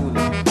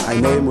 I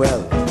know him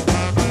well.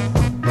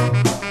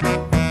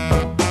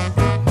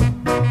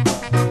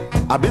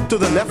 A bit to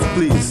the left,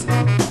 please.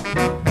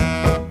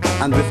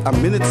 And with a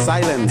minute's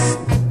silence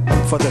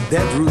for the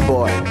dead rude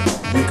boy,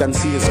 you can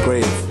see his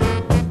grave.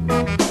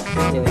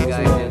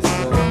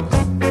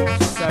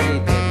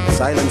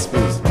 Silence,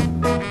 please.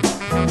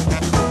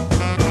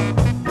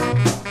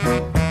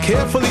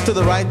 Carefully to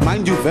the right,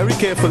 mind you, very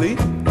carefully,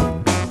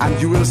 and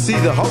you will see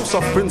the house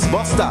of Prince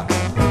Buster.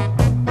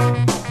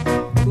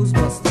 Who's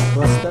Buster?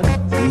 Buster?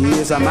 He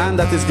is a man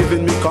that is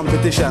giving me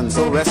competition,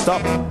 so rest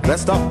up,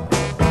 rest up.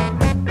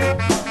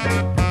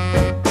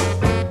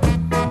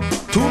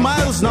 2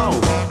 miles now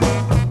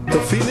to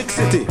Phoenix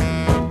City.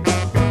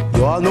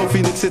 You all know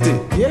Phoenix City?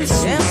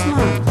 Yes, yes,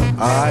 man.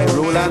 Alright,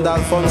 Roland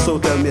Alfonso,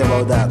 tell me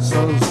about that.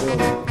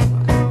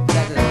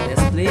 That's the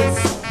best place.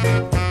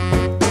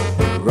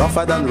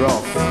 Rougher than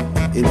rough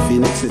in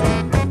Phoenix City.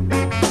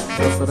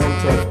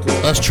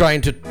 Let's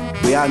train to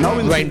We are now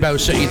in Rainbow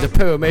City, the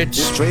Pyramids.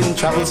 This train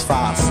travels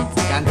fast.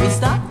 Can't we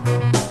stop?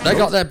 They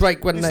got their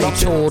break when they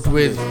toured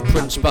with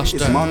Prince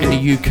Buster in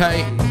the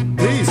UK.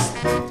 Please,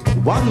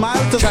 1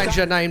 mile to Change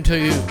their name to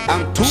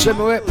and 2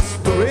 Symarip. miles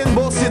to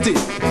Rainbow City.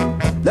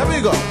 There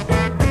we go.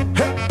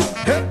 Hey,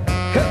 hey,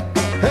 hey,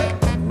 hey.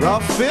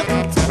 Rough it.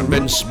 And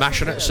been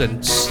smashing it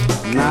since.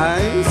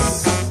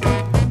 Nice.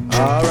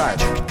 All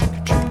right.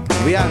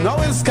 We are now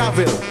in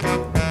Scaville.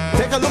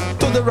 Take a look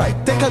to the right.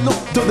 Take a look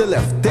to the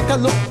left. Take a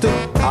look to...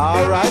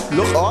 All right.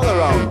 Look all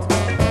around.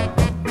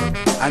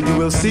 And you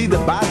will see the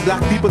bad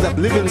black people that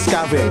live in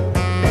Scaville.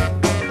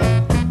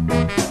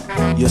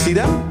 You see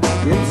them?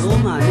 Yes. No,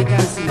 man. You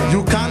can't see them.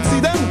 You can't see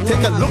them?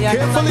 Take a look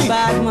carefully.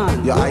 Bad,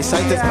 man. Your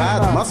eyesight is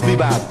bad. Must be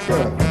bad.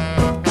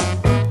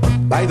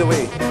 By the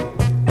way,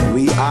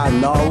 we are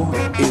now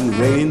in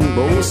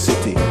Rainbow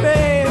City.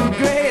 Babe,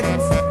 great.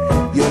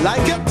 You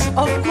like it?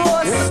 Of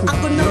course. I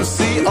could You not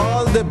see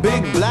all the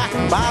big black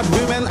bad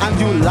women and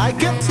you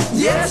like it?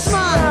 Yes,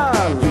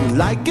 man. You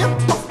like it?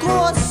 Of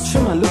course.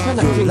 Sure, man, look at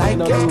that thing. like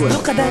it?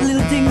 Look at that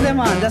little thing there,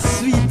 man. That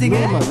sweet thing,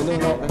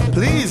 eh?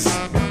 Please,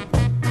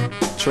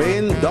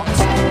 train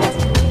ducks.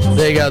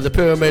 There you go, the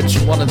Pyramids,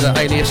 one of the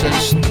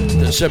aliases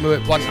that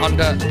Symarip went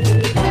under,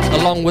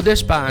 along with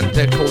this band.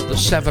 They're called the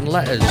Seven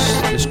Letters.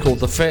 It's called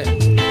The Fit,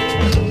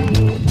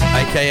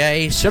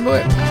 aka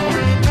Symarip.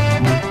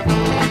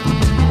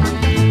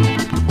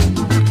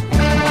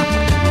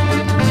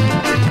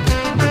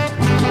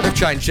 They've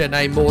changed their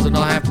name more than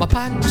I have my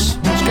pants.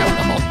 What's going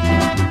on?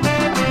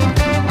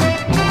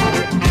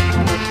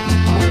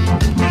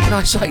 Can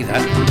I say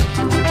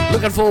that?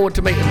 Looking forward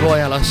to meeting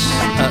Roy Ellis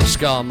at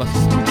Skarmouth.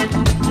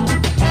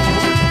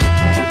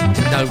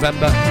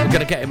 November. We're going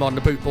to get him on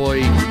the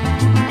Bootboy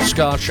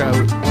Scar Show,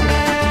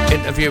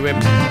 interview him,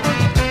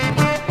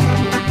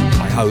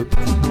 I hope.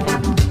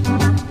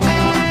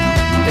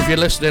 If you're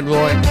listening,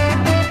 Roy,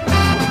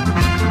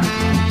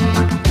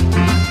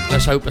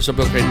 let's hope it's a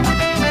booking.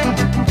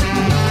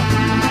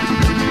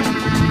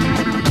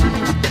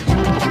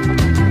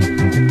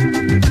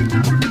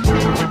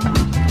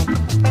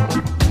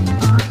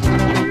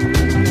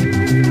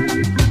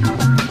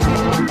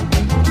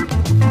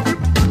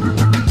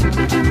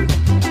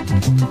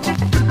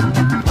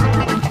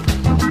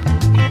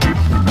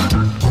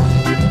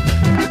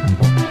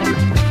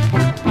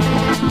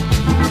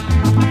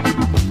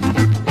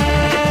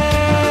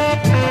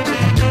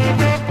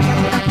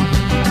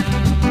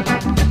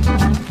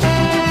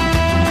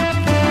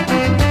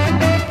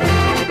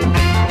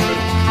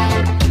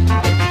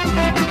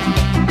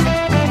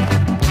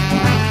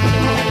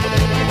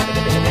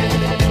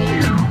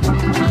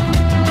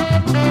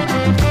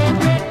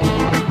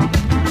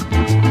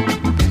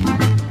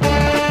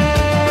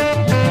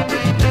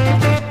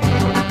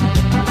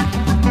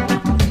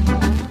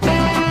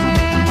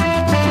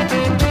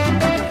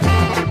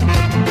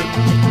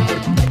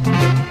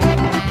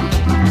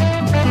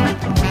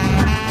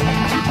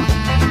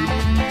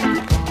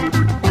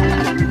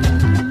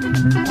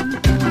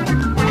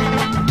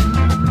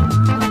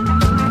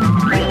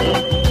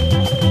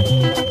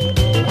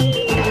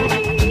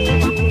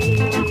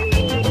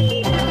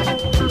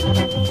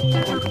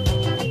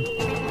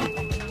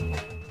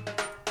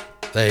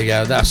 There you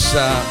go, that's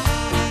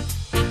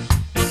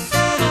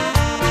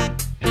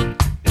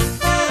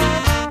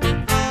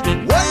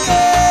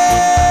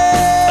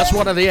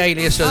one of the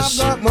aliases.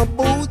 I've got my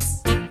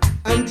boots,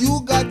 and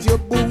you got your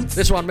boots.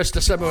 This one, Mr.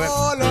 Symarip.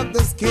 All of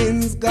the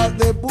skins got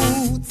their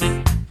boots.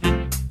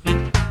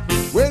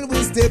 When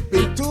we step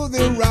into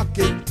the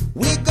rocket,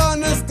 we're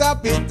gonna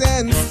stop it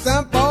and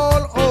stamp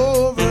all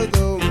over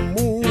the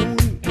moon.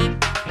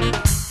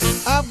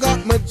 I've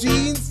got my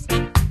jeans,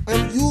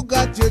 and you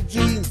got your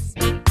jeans.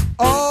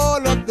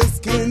 All of the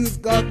skins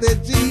got their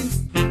jeans.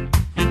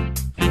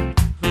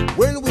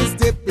 When we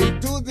step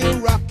into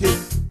the rocket,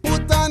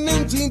 put on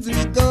them jeans,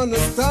 we're gonna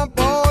stamp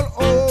all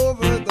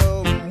over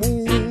the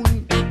moon.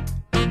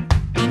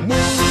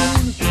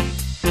 Moon,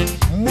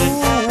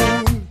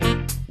 moon,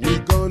 we're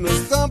gonna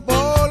stamp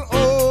all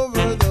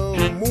over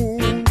the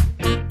moon.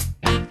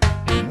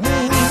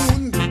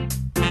 Moon,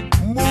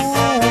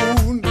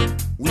 moon,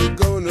 we're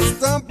gonna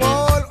stamp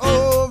all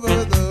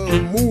over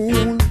the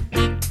moon.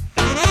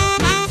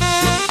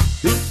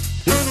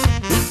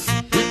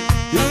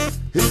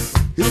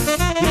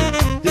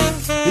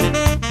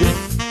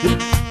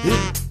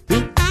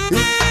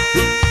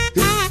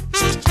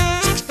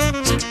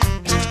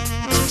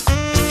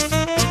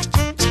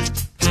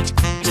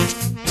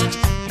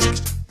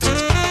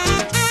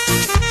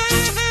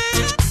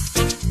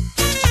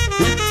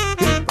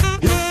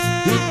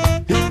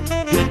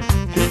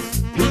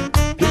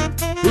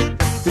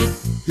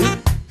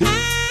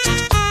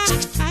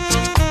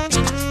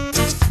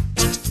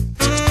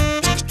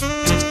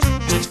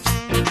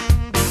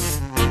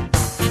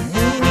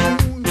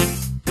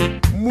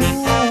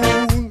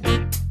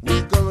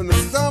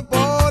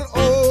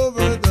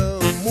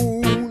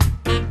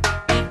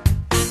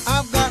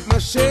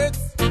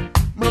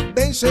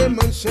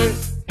 Sherman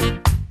shirts,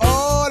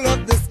 all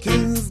of the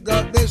skins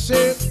got their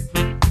shirts.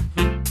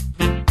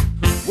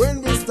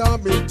 When we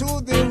stomp into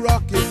the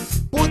rocket,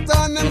 put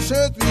on them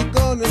shirts, we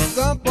gonna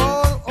stomp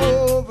all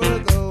over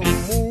the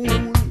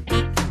moon.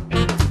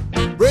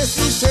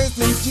 Bracy shirts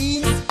and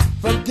jeans,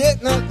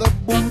 forget not the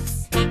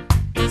boots.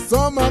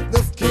 Some of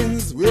the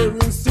skins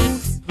wearing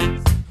suits.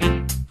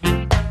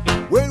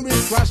 When we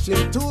crash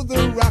into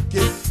the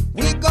rocket,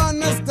 we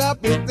gonna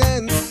stop it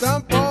and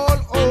stomp all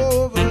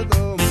over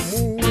the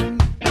moon.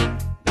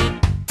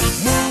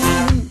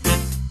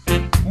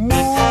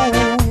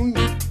 Moon,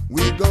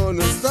 we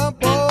gonna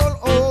stomp all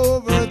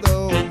over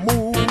the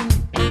moon.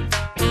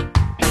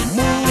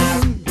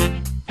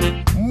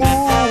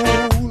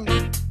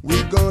 Moon,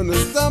 we gonna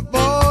stomp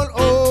all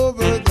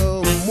over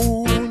the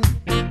moon.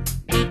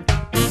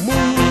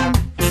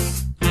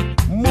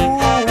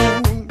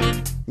 Moon,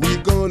 we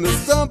gonna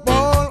stomp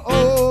all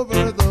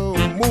over the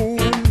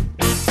moon.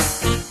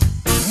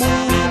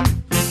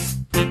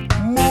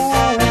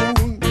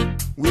 Moon,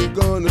 we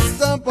gonna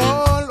stomp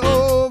all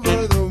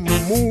over the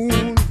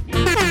moon.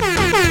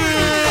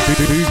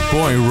 Boot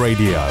Boy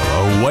Radio,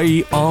 a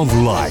way of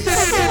life.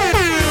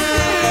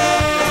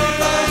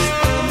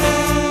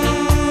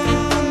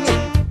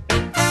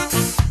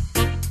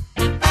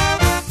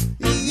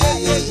 Yeah,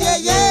 yeah, yeah,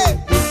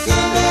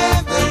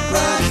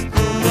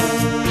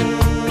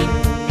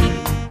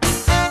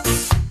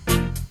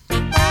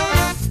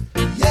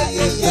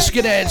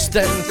 Skinheads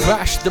then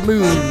crashed the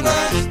moon.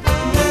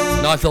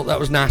 And I thought that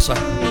was NASA.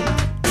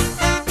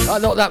 I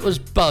thought that was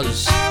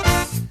Buzz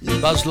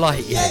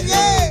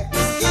Lightyear.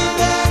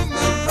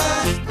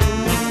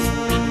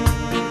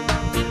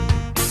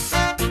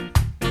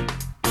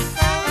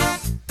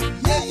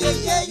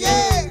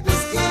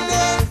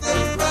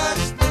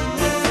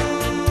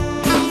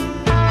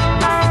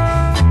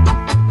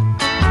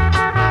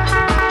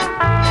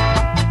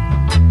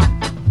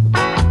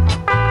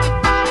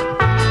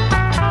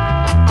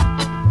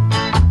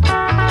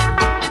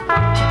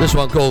 This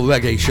one called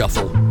Reggae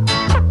Shuffle.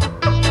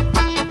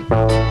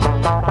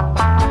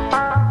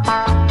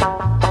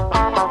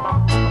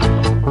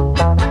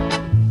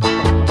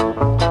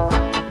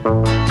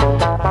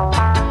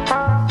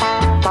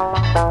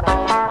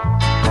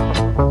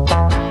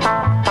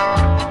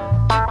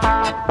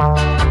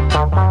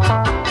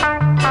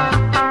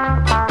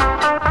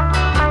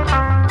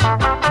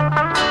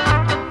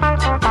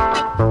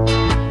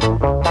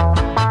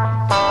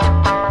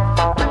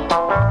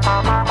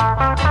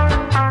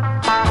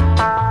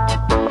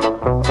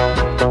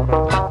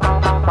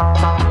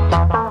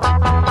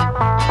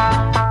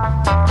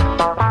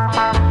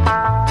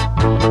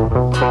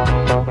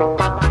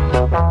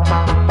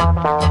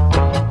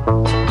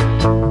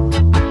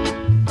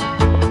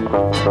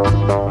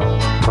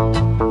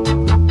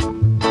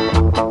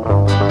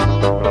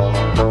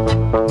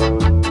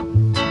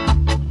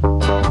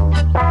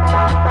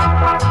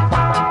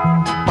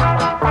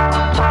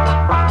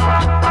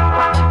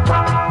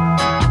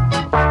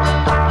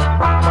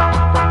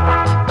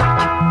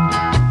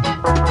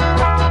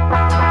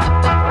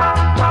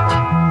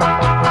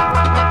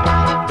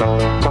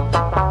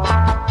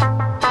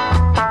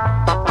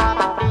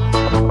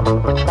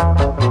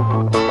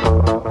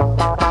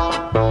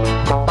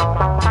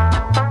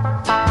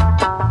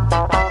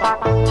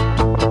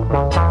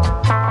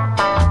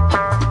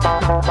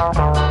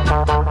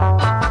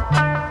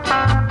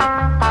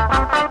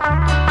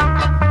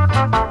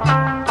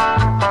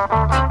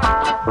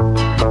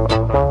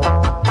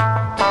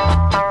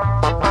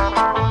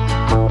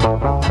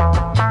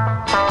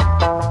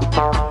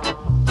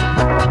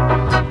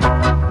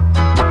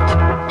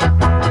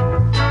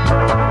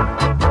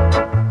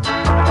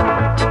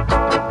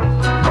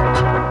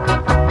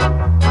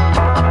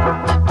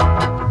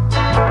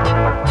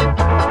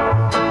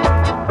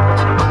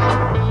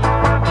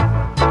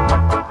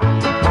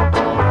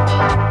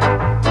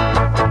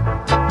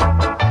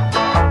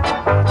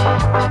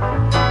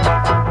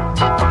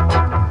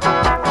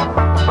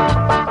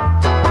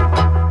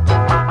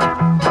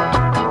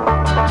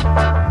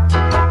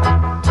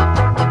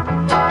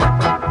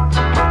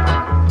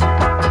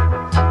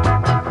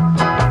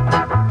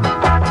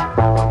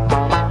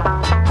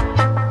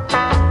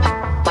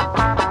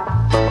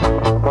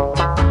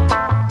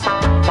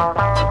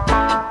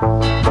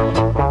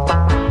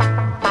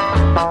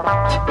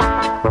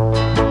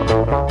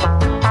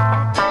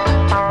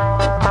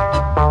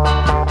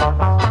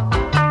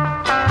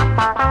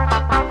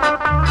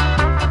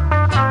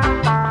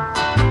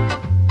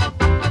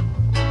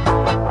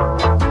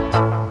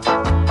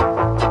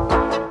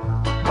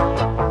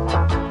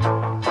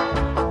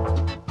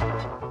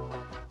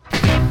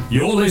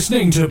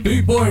 Listening to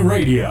Boot Boy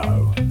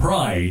Radio.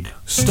 Pride,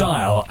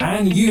 style,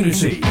 and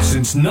unity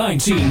since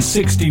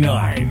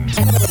 1969. Yes,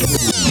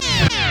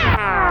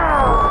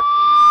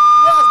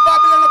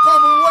 Babylon are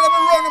coming.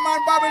 Whatever run, man,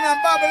 Babylon.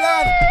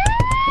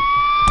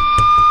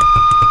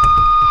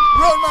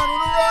 Run, man,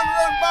 run,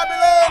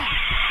 Babylon.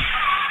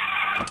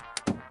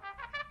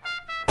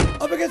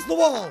 Up against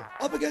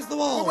the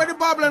wall. Where the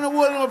Babylon are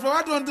holding up from?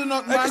 I don't do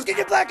nothing, man. Just get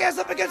your black ass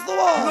up against the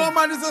wall. No,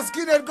 man, this is a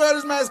skinhead girl.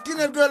 This is my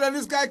skinhead girl, and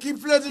this guy keep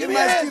flirting with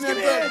my skinhead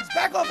girl. Hands.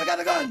 Back off, I got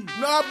a gun.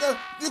 No,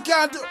 you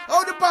can't do.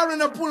 How the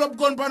Babylon are pull up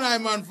gun pan I,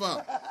 man,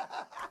 for?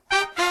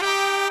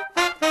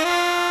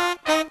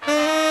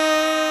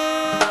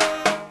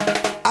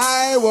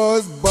 I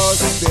was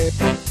busted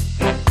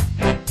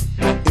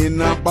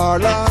in a bar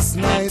last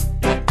night.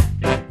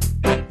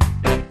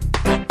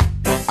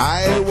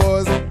 I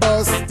was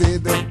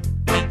busted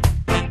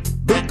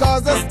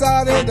because I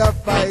started a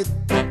fight.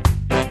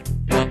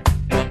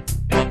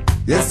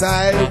 Yes,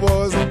 I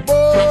was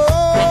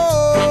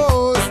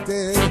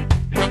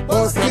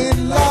busted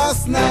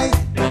last night.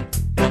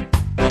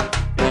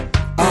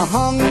 A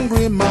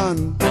hungry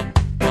man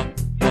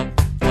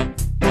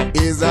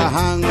is a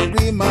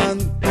hungry man,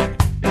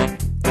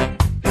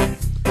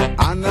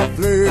 and a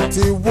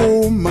flirty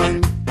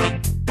woman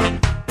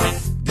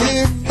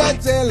give a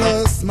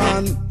jealous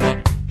man.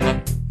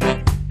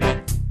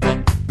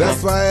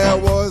 That's why I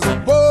was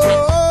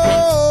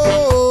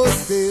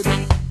busted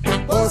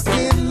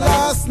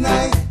last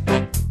night.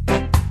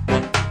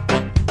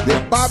 The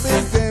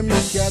Bobbies them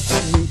catch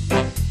me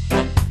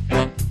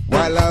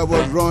while I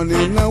was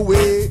running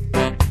away,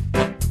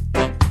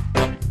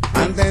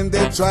 and then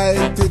they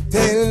tried to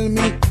tell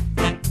me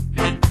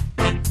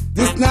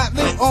this not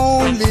the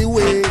only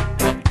way.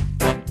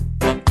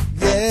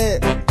 Yeah,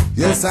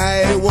 yes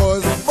I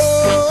was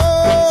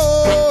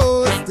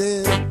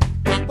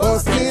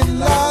busted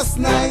last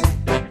night.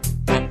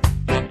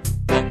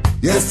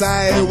 Yes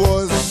Yes, I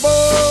was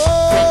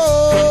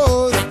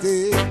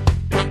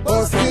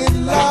busted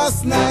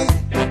last night.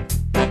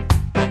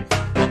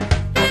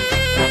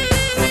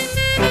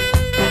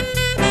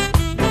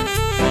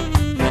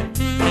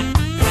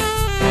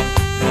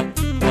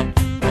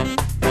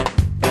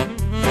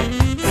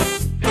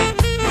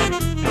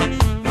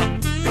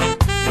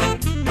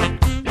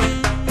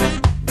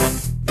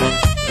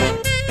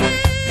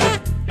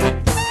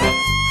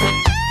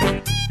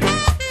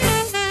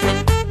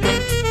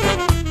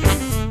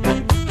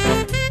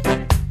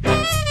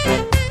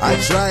 I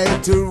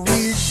tried to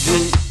reach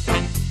you,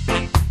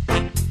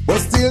 but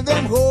still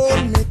them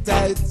hold me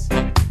tight.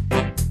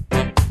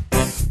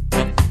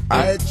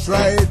 I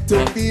tried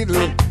to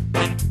fiddle,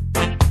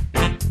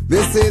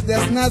 they say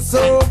that's not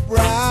so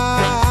bright.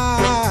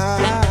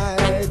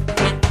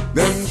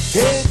 Then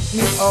take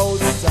me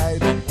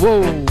outside.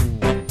 Whoa!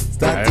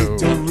 Started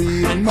to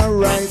read my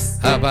rights.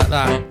 How about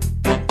that?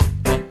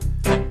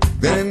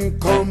 Then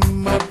come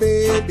my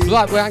baby.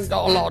 Right, we ain't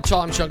got a lot of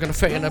time, so I'm going to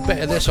fit in a bit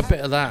of this, a bit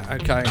of that,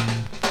 okay?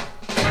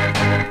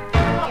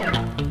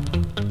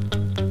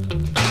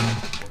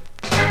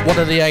 One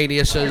of the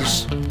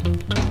aliases,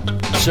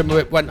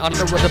 Simmerit went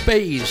under with the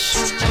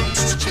bees.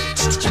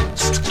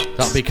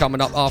 That'll be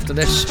coming up after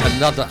this.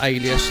 Another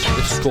alias.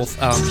 This is called,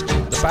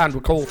 the band we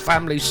call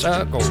Family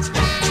Circle.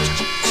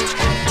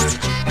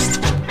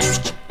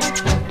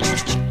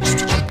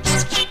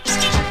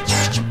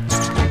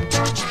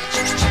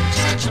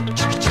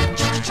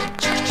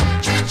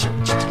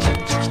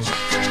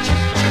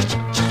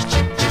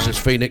 This is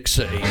Phoenix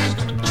City.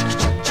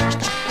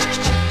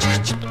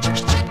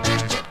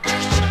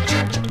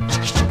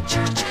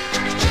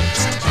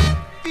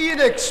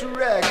 Phoenix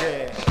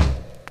Reggae.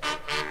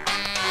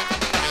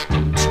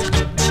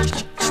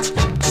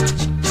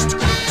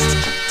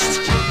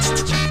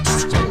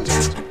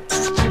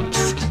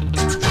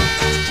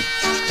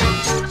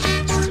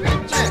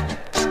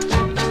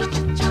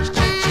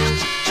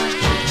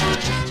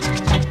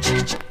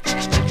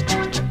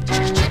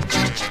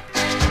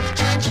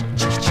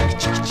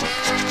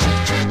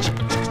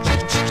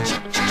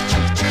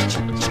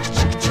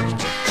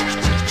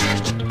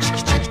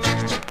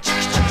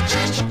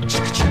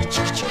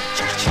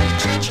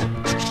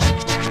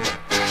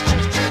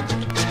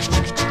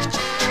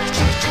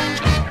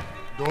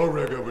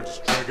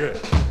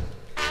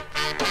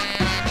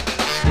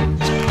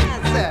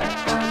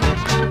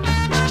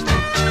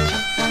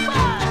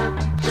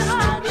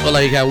 Well,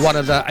 there you go. One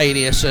of the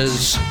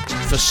aliases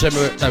for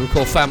Simmerit, they were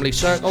called Family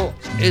Circle.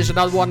 Here's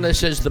another one.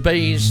 This is The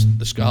Bees.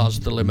 The Sky's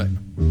the limit.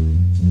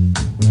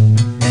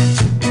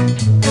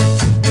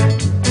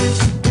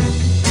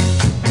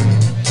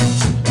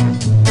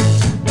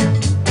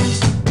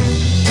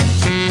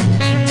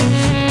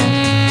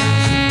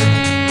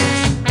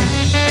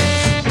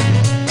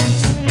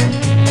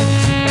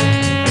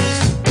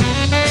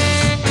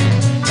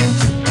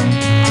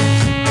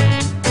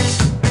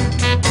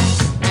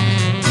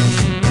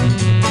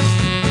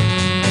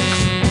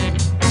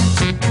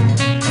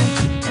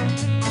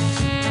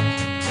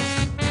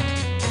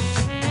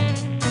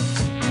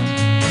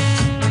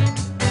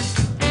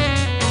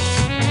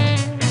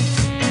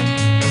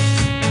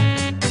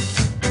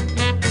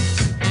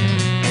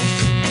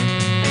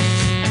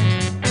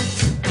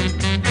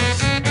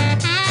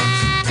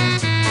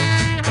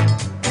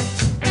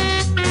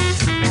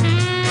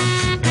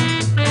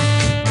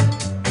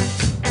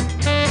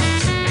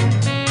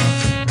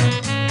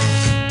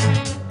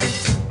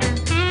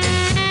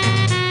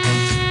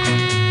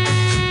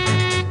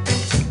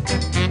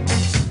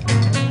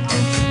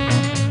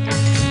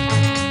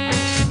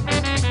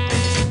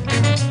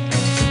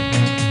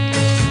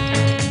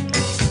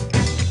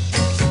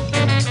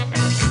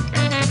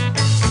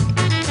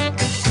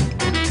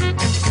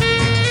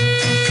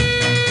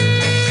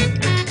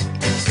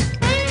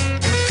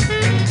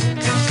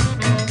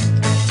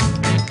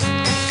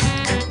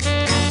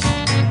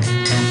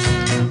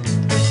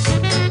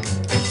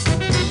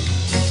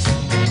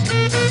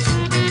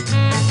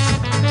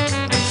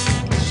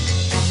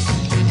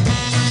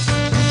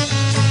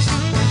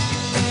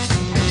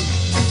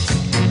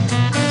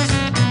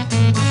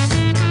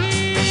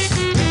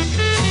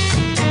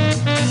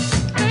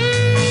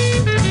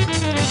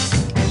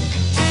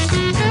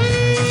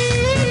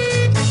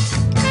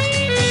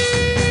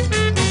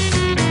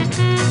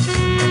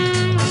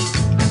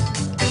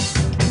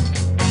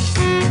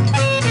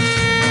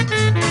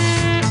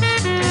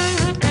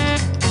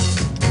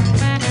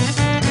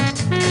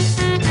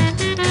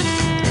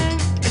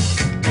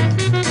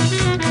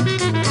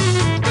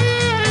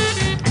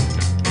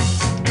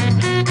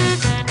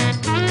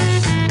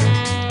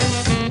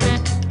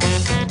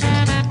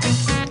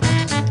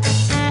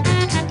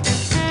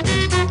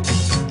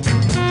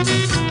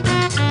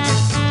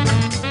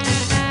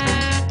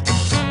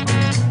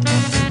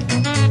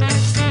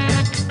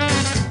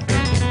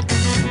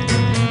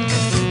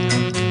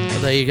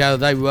 There you go,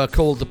 they were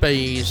called The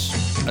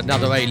Bees,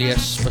 another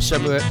alias for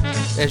Simmerit.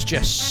 There's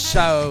just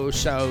so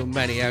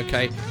many,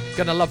 okay?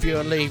 Gonna love you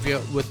and leave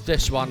you with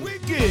this one.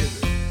 This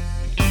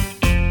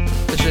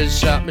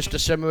is Mr.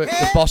 Simmerit,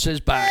 The Boss Is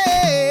Back.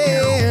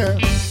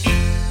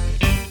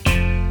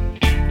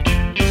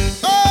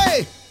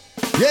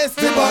 Yes,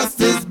 the boss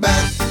is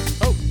back.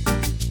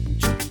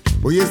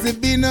 Oh, yes, it's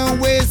been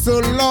away so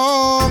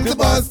long. The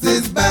boss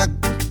is back.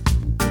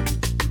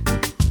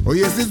 Oh,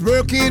 yes, he's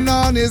working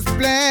on his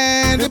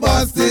plan. The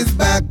boss is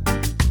back.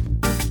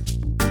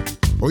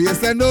 Oh,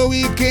 yes, I know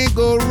we can't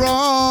go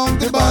wrong.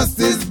 The boss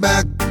is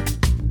back.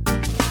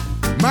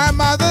 My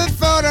mother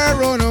thought I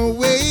run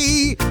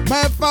away.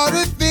 My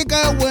father think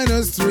I went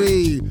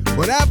astray.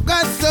 But I've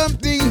got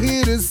something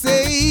here to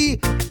say.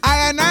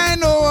 I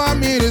know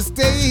I'm here to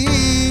stay.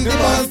 The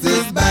boss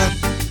is back.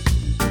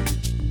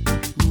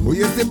 Oh,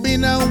 yes, it's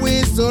been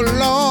away so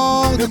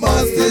long. The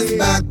boss is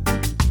back.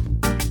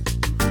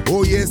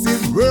 Oh, yes,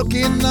 he's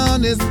working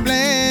on his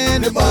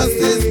plan. The boss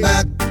is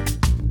back.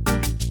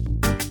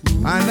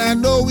 And I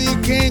know we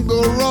can't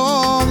go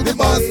wrong. The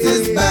boss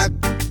is back.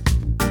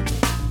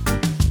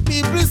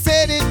 People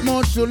said it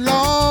much too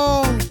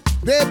long.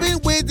 They've been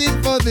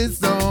waiting for this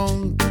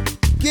song.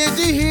 Can't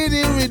you hear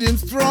the rhythm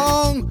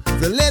strong?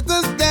 So let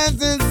us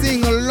dance and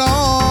sing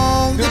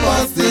along. The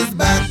boss is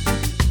back.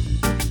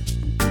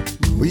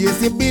 Oh,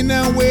 yes, it's been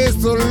away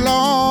so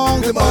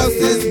long. The boss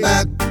is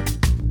back.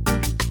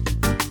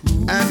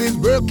 And he's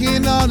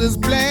working on his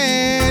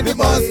plan. The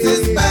boss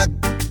is back.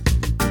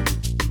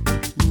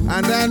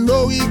 And I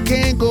know he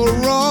can't go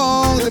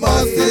wrong. The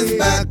boss is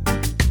back.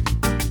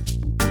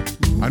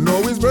 I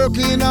know he's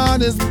working on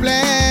his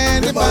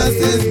plan. The boss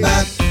is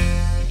back.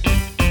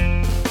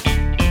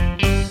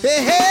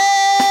 Hey, hey!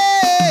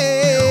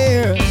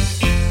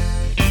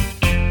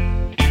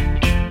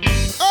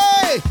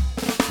 Hey!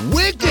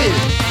 Wicked!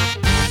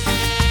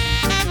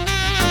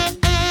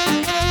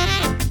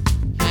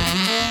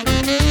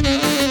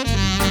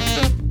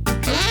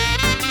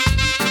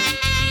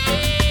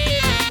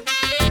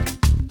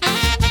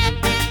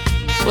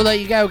 Well, there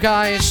you go,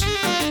 guys.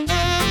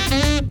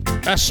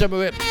 That's some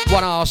of it.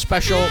 1 hour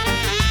special.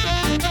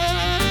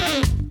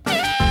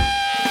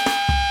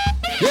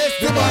 Yes,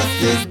 the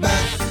boss is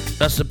back.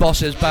 That's the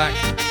boss is back.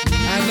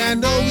 And I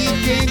know we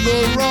can't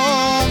go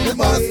wrong. The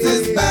boss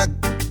is back.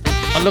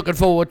 I'm looking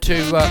forward to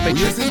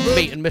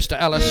meeting Mr.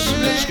 Ellis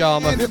at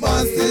Skarma. The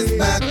boss is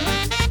back.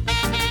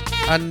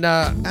 And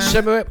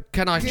Simmerip,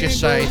 can I just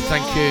say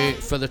thank you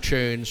for the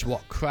tunes.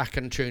 What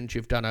cracking tunes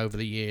you've done over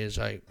the years,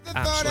 eh?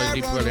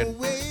 Absolutely brilliant.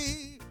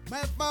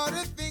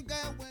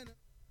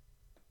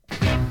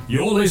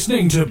 You're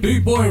listening to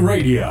Boot Boy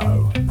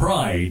Radio.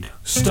 Pride,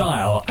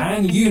 style,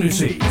 and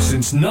unity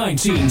since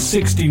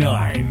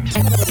 1969.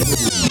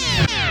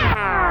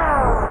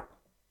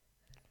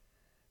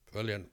 Brilliant.